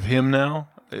part of him now.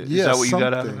 Is that what you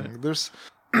got out of it? There's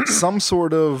some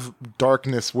sort of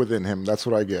darkness within him. That's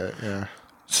what I get. Yeah.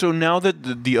 So now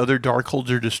that the other Darkholds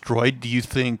are destroyed, do you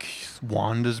think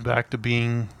Wanda's back to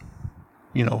being,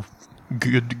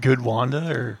 good Wanda?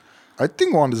 Or I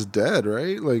think Wanda's dead,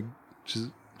 right? Like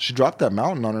she dropped that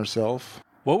mountain on herself.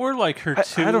 What were like her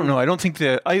two? I don't know. I don't think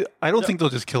that. I don't think they'll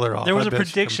just kill her off. There was a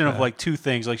prediction of like two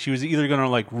things. Like she was either going to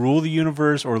like rule the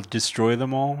universe or destroy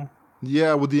them all.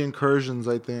 Yeah, with the incursions,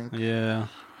 I think. Yeah.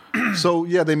 So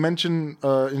yeah, they mention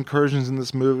incursions in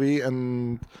this movie,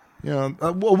 and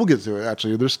we'll get to it.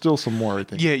 Actually, there's still some more, I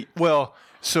think. Yeah. Well,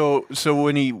 so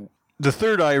when the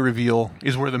third eye reveal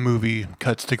is where the movie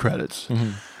cuts to credits.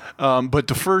 Mm-hmm. But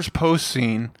the first post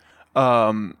scene,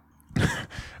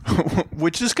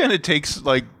 which just kind of takes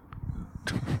like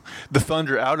the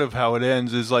thunder out of how it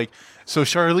ends. Is like, so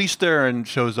Charlize Theron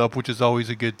shows up, which is always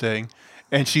a good thing.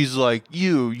 And she's like,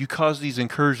 you caused these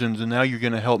incursions, and now you're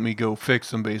going to help me go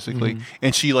fix them, basically. Mm-hmm.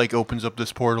 And she, like, opens up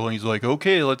this portal, and he's like,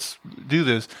 okay, let's do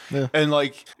this. Yeah. And,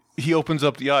 like, he opens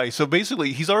up the eye. So,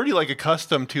 basically, he's already, like,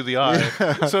 accustomed to the eye.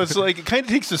 Yeah. So, it's like, it kind of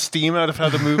takes the steam out of how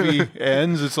the movie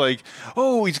ends. It's like,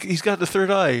 oh, he's got the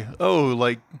third eye. Oh,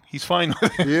 like, he's fine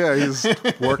with it. Yeah, he's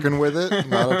working with it.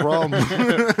 Not a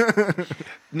problem.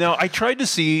 Now, I tried to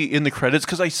see in the credits,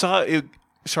 because I saw it.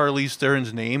 Charlize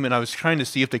Theron's name, and I was trying to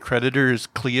see if they credit her as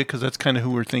Clea, because that's kind of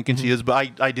who we're thinking she is,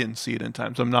 but I didn't see it in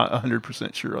time, so I'm not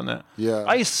 100% sure on that. Yeah.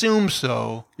 I assume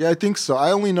so. Yeah, I think so.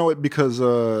 I only know it because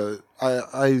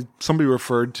somebody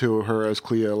referred to her as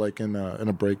Clea, like in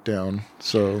a breakdown.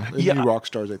 So, in New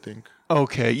Rockstars, I think.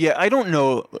 Okay, yeah, I don't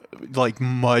know, like,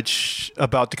 much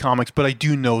about the comics, but I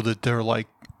do know that they're, like,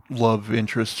 love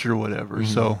interests or whatever,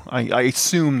 so I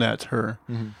assume that's her.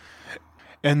 Mm-hmm.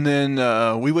 And then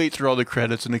we wait through all the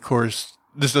credits, and of course,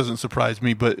 this doesn't surprise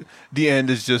me, but the end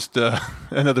is just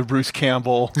another Bruce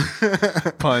Campbell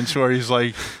punch where he's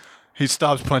like, he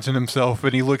stops punching himself,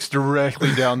 and he looks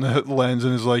directly down the lens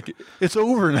and is like, it's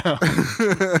over now.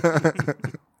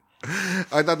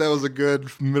 I thought that was a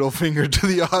good middle finger to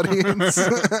the audience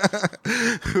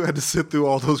who had to sit through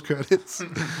all those credits.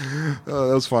 That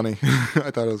was funny. I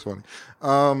thought it was funny.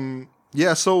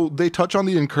 Yeah, so they touch on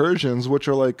the incursions, which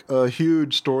are like a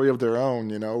huge story of their own,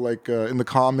 you know? Like in the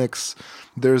comics,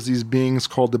 there's these beings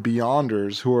called the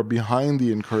Beyonders who are behind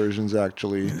the incursions,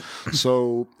 actually.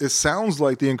 So it sounds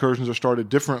like the incursions are started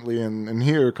differently in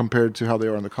here compared to how they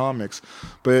are in the comics.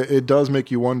 But it does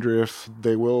make you wonder if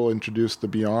they will introduce the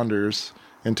Beyonders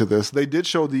into this. They did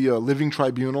show the Living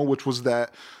Tribunal, which was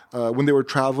that when they were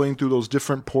traveling through those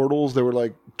different portals, they were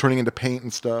like turning into paint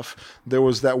and stuff. There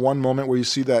was that one moment where you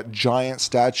see that giant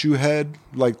statue head,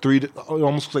 like it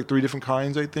almost looks like three different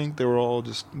kinds, I think. They were all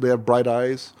they have bright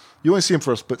eyes. You only see him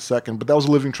for a split second, but that was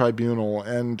a Living Tribunal,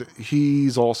 and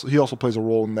he also plays a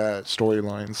role in that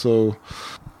storyline. So,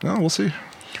 we'll see.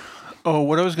 Oh,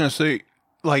 what I was going to say,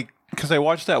 like, because I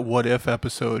watched that What If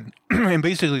episode, and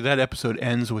basically that episode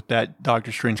ends with that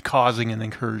Doctor Strange causing an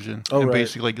incursion and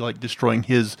basically like destroying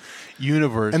his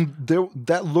universe. And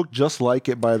that looked just like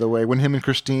it, by the way, when him and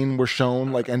Christine were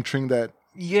shown like entering that.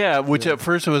 Yeah, which at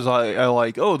first it was I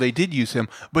like, oh, they did use him,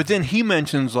 but then he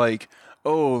mentions like,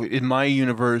 oh, in my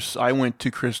universe, I went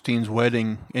to Christine's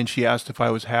wedding and she asked if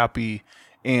I was happy,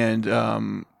 and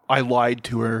I lied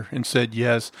to her and said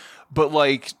yes, but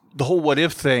like the whole What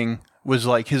If thing was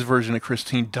like his version of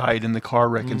Christine died in the car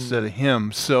wreck instead of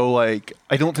him. So like,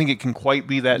 I don't think it can quite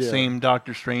be that same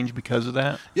Doctor Strange because of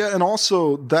that. Yeah, and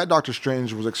also that Doctor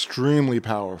Strange was extremely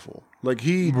powerful. Like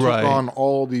he took on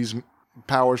all these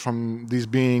powers from these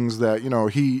beings that, you know,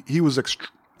 he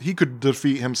could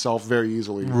defeat himself very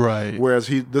easily. Right. Whereas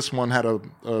this one had a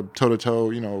toe-to-toe,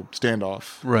 you know,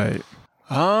 standoff. Right.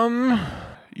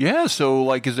 Yeah, so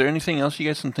like, is there anything else you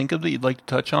guys can think of that you'd like to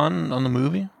touch on the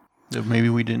movie that maybe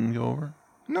we didn't go over?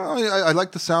 No, I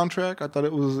like the soundtrack. I thought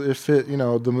it fit, you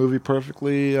know, the movie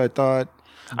perfectly. I thought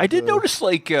I did notice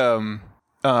like some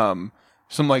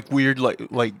like weird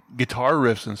like guitar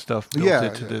riffs and stuff built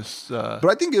into this. But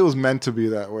I think it was meant to be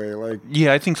that way. Like,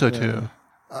 yeah, I think so too.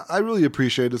 I really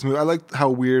appreciate this movie. I liked how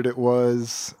weird it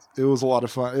was. It was a lot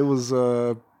of fun. It was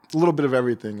a little bit of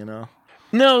everything, you know.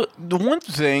 No, the one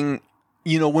thing,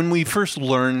 you know, when we first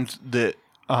learned that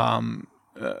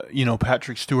you know,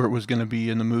 Patrick Stewart was going to be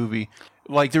in the movie,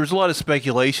 like there was a lot of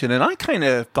speculation, and I kind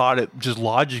of thought it just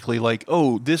logically like,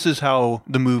 oh, this is how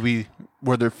the movie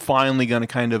where they're finally going to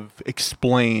kind of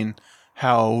explain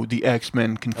how the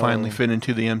X-Men can finally fit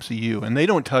into the MCU, and they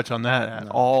don't touch on that at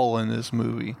all in this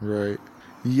movie. Right.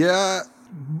 Yeah.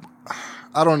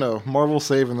 I don't know. Marvel's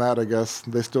saving that, I guess.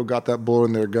 They still got that bullet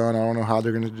in their gun. I don't know how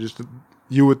they're going to just...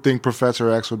 You would think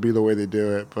Professor X would be the way they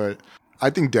do it, but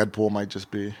I think Deadpool might just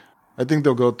be... I think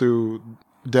they'll go through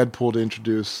Deadpool to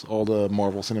introduce all the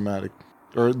Marvel cinematic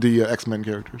or the X-Men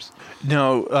characters.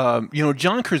 No, you know,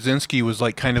 John Krasinski was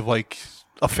like kind of like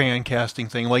a fan casting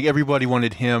thing. Like everybody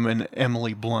wanted him and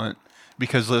Emily Blunt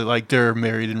because like they're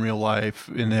married in real life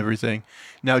and everything.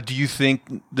 Now, do you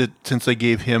think that since they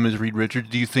gave him as Reed Richards,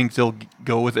 do you think they'll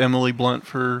go with Emily Blunt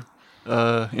for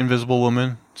Invisible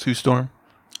Woman, Sue Storm?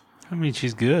 I mean,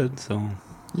 she's good, so...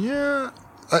 Yeah.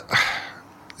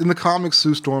 In the comics,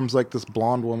 Sue Storm's like this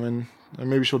blonde woman. And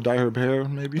maybe she'll dye her hair,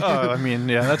 maybe. I mean,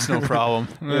 yeah, that's no problem.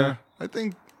 Yeah. I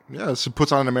think, she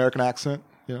puts on an American accent.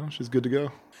 You know, she's good to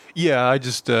go. Yeah, I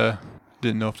just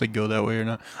didn't know if they'd go that way or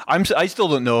not. I still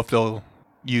don't know if they'll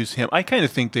use him. I kind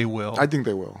of think they will. I think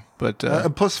they will. But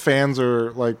plus, fans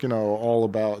are like all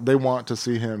about. They want to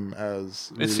see him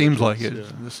as. It seems like it.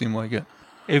 Yeah. It seemed like it.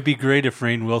 It'd be great if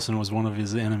Rainn Wilson was one of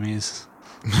his enemies.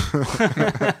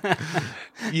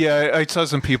 Yeah, I saw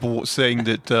some people saying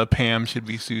that Pam should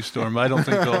be Sue Storm. I don't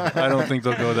think they'll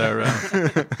go that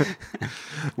route.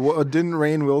 Well, didn't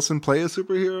Rainn Wilson play a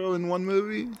superhero in one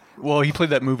movie? Well, he played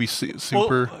that movie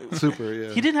Super. Super,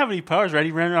 yeah. He didn't have any powers, right?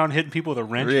 He ran around hitting people with a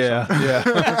wrench. Yeah,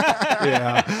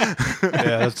 yeah,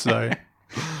 that's right.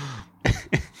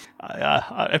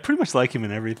 I pretty much like him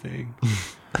in everything.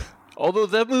 Although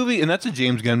that movie, and that's a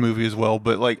James Gunn movie as well,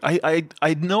 but like I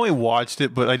know I watched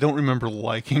it, but I don't remember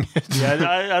liking it.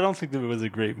 Yeah, I don't think that it was a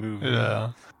great movie.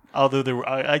 Yeah. Although there were,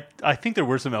 I think there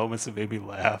were some elements that made me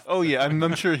laugh. Oh yeah,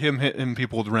 I'm sure him hitting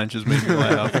people with wrenches made me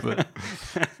laugh, but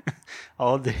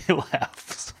all day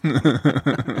laughs.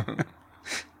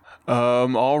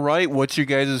 All right, what's your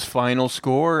guys' final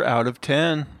score out of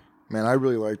 10? Man, I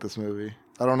really like this movie.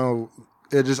 I don't know.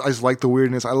 I just like the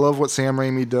weirdness. I love what Sam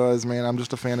Raimi does, man. I'm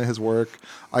just a fan of his work.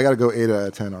 I got to go 8 out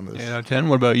of 10 on this. 8 out of 10.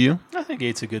 What about you? I think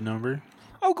 8's a good number.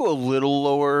 I'll go a little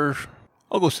lower.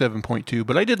 I'll go 7.2,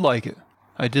 but I did like it.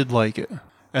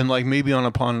 And like maybe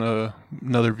upon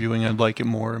another viewing, I'd like it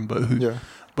more.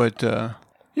 But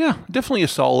yeah, definitely a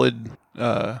solid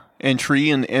entry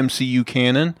in the MCU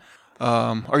canon.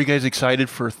 Are you guys excited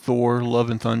for Thor: Love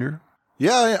and Thunder?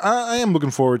 Yeah, I am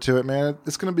looking forward to it, man.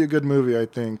 It's going to be a good movie, I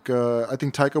think. I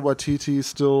think Taika Waititi is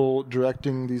still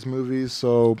directing these movies,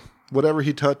 so whatever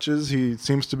he touches, he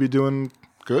seems to be doing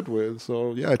good with.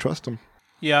 So, yeah, I trust him.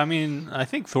 Yeah, I mean, I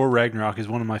think Thor Ragnarok is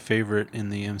one of my favorite in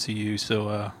the MCU,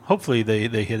 so hopefully they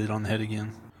hit it on the head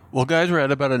again. Well, guys, we're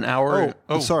at about an hour.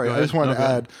 Sorry, I just wanted to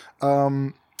add.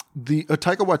 The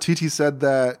Taika Waititi said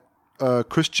that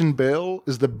Christian Bale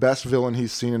is the best villain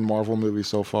he's seen in Marvel movies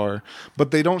so far,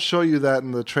 but they don't show you that in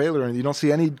the trailer, and you don't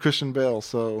see any Christian Bale.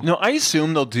 So no, I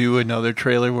assume they'll do another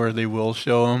trailer where they will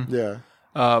show him. Yeah.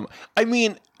 I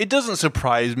mean, it doesn't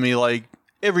surprise me. Like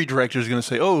every director is going to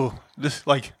say, "Oh, this."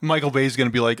 Like Michael Bay is going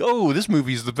to be like, "Oh, this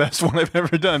movie's the best one I've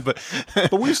ever done." But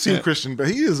we've seen Christian Bale.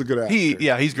 He is a good actor.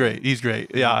 He's great. He's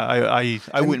great. Yeah,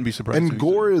 I wouldn't be surprised. And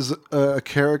Gore is a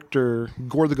character.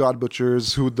 Gore the God Butcher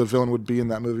is who the villain would be in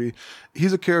that movie.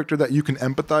 He's a character that you can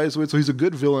empathize with, so he's a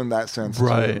good villain in that sense.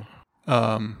 Right.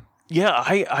 Yeah,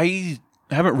 I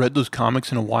haven't read those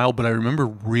comics in a while, but I remember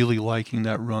really liking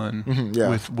that run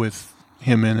with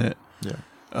him in it. Yeah.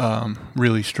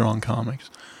 Really strong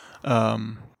comics.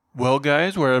 Well,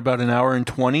 guys, we're at about an hour and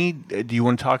 20. Do you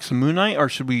want to talk some Moon Knight, or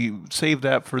should we save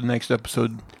that for the next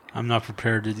episode? I'm not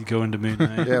prepared to go into Moon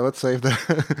Knight. Yeah, let's save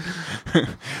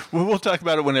that. We'll talk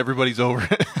about it when everybody's over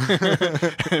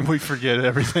it and we forget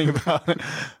everything about it.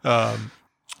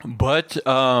 But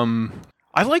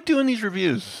I like doing these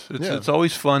reviews. It's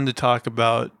always fun to talk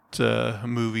about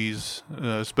movies,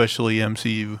 especially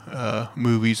MCU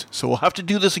movies. So we'll have to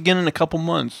do this again in a couple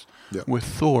months with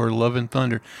Thor: Love and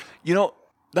Thunder. You know,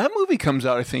 that movie comes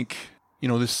out, I think,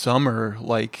 this summer,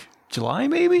 like July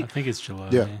maybe? I think it's July.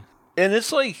 Yeah. And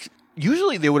it's like,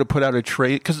 usually they would have put out a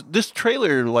trailer, because this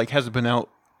trailer like hasn't been out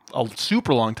a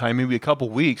super long time, maybe a couple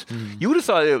weeks. You would have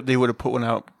thought they would have put one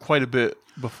out quite a bit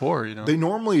before, They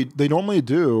normally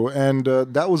do, and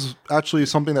that was actually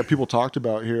something that people talked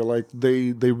about here. Like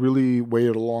they really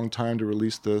waited a long time to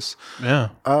release this. Yeah.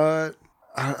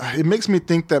 It makes me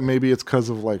think that maybe it's because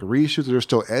of like reshoots. They're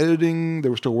still editing. They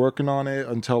were still working on it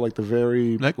until like the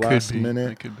very last minute.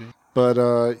 That could be.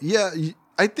 But yeah,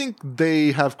 I think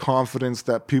they have confidence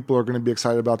that people are going to be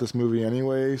excited about this movie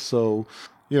anyway. So,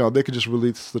 they could just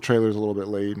release the trailers a little bit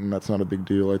late, and that's not a big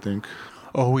deal, I think.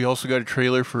 Oh, we also got a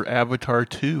trailer for Avatar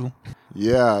 2.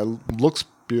 Yeah, it looks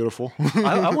beautiful.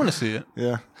 I want to see it.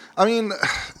 Yeah. I mean,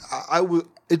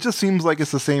 it just seems like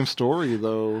it's the same story,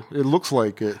 though. It looks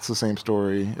like it's the same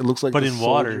story. It looks like but in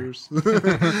soldiers.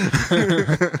 Water.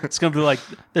 It's going to be like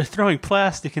they're throwing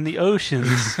plastic in the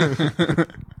oceans.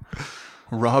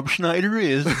 Rob Schneider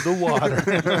is the water.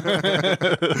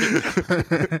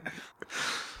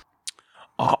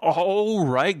 All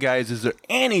right, guys. Is there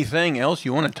anything else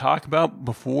you want to talk about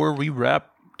before we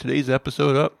wrap today's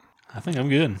episode up? I think I'm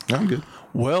good. I'm good.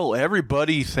 Well,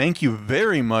 everybody, thank you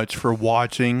very much for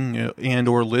watching and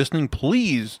or listening.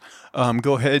 Please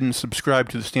go ahead and subscribe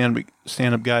to the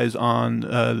Stand Up Guys on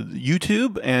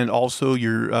YouTube and also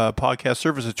your podcast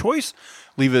service of choice.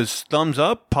 Leave us thumbs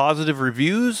up, positive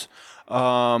reviews,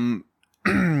 share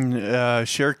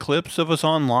clips of us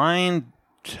online,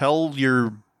 tell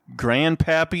your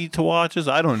grandpappy to watch us.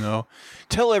 I don't know.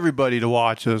 Tell everybody to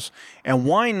watch us. And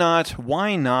why not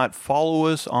follow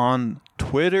us on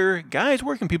Twitter. Guys,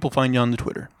 where can people find you on the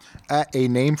Twitter? At a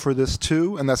name for this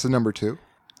too, and that's the number 2.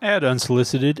 At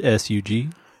unsolicited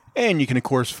SUG. And you can, of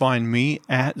course, find me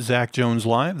at Zach Jones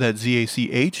Live. That's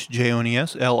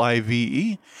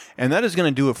ZachJonesLive. And that is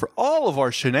going to do it for all of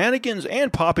our shenanigans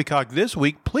and poppycock this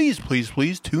week. Please, please,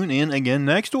 please tune in again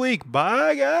next week.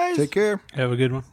 Bye, guys. Take care. Have a good one.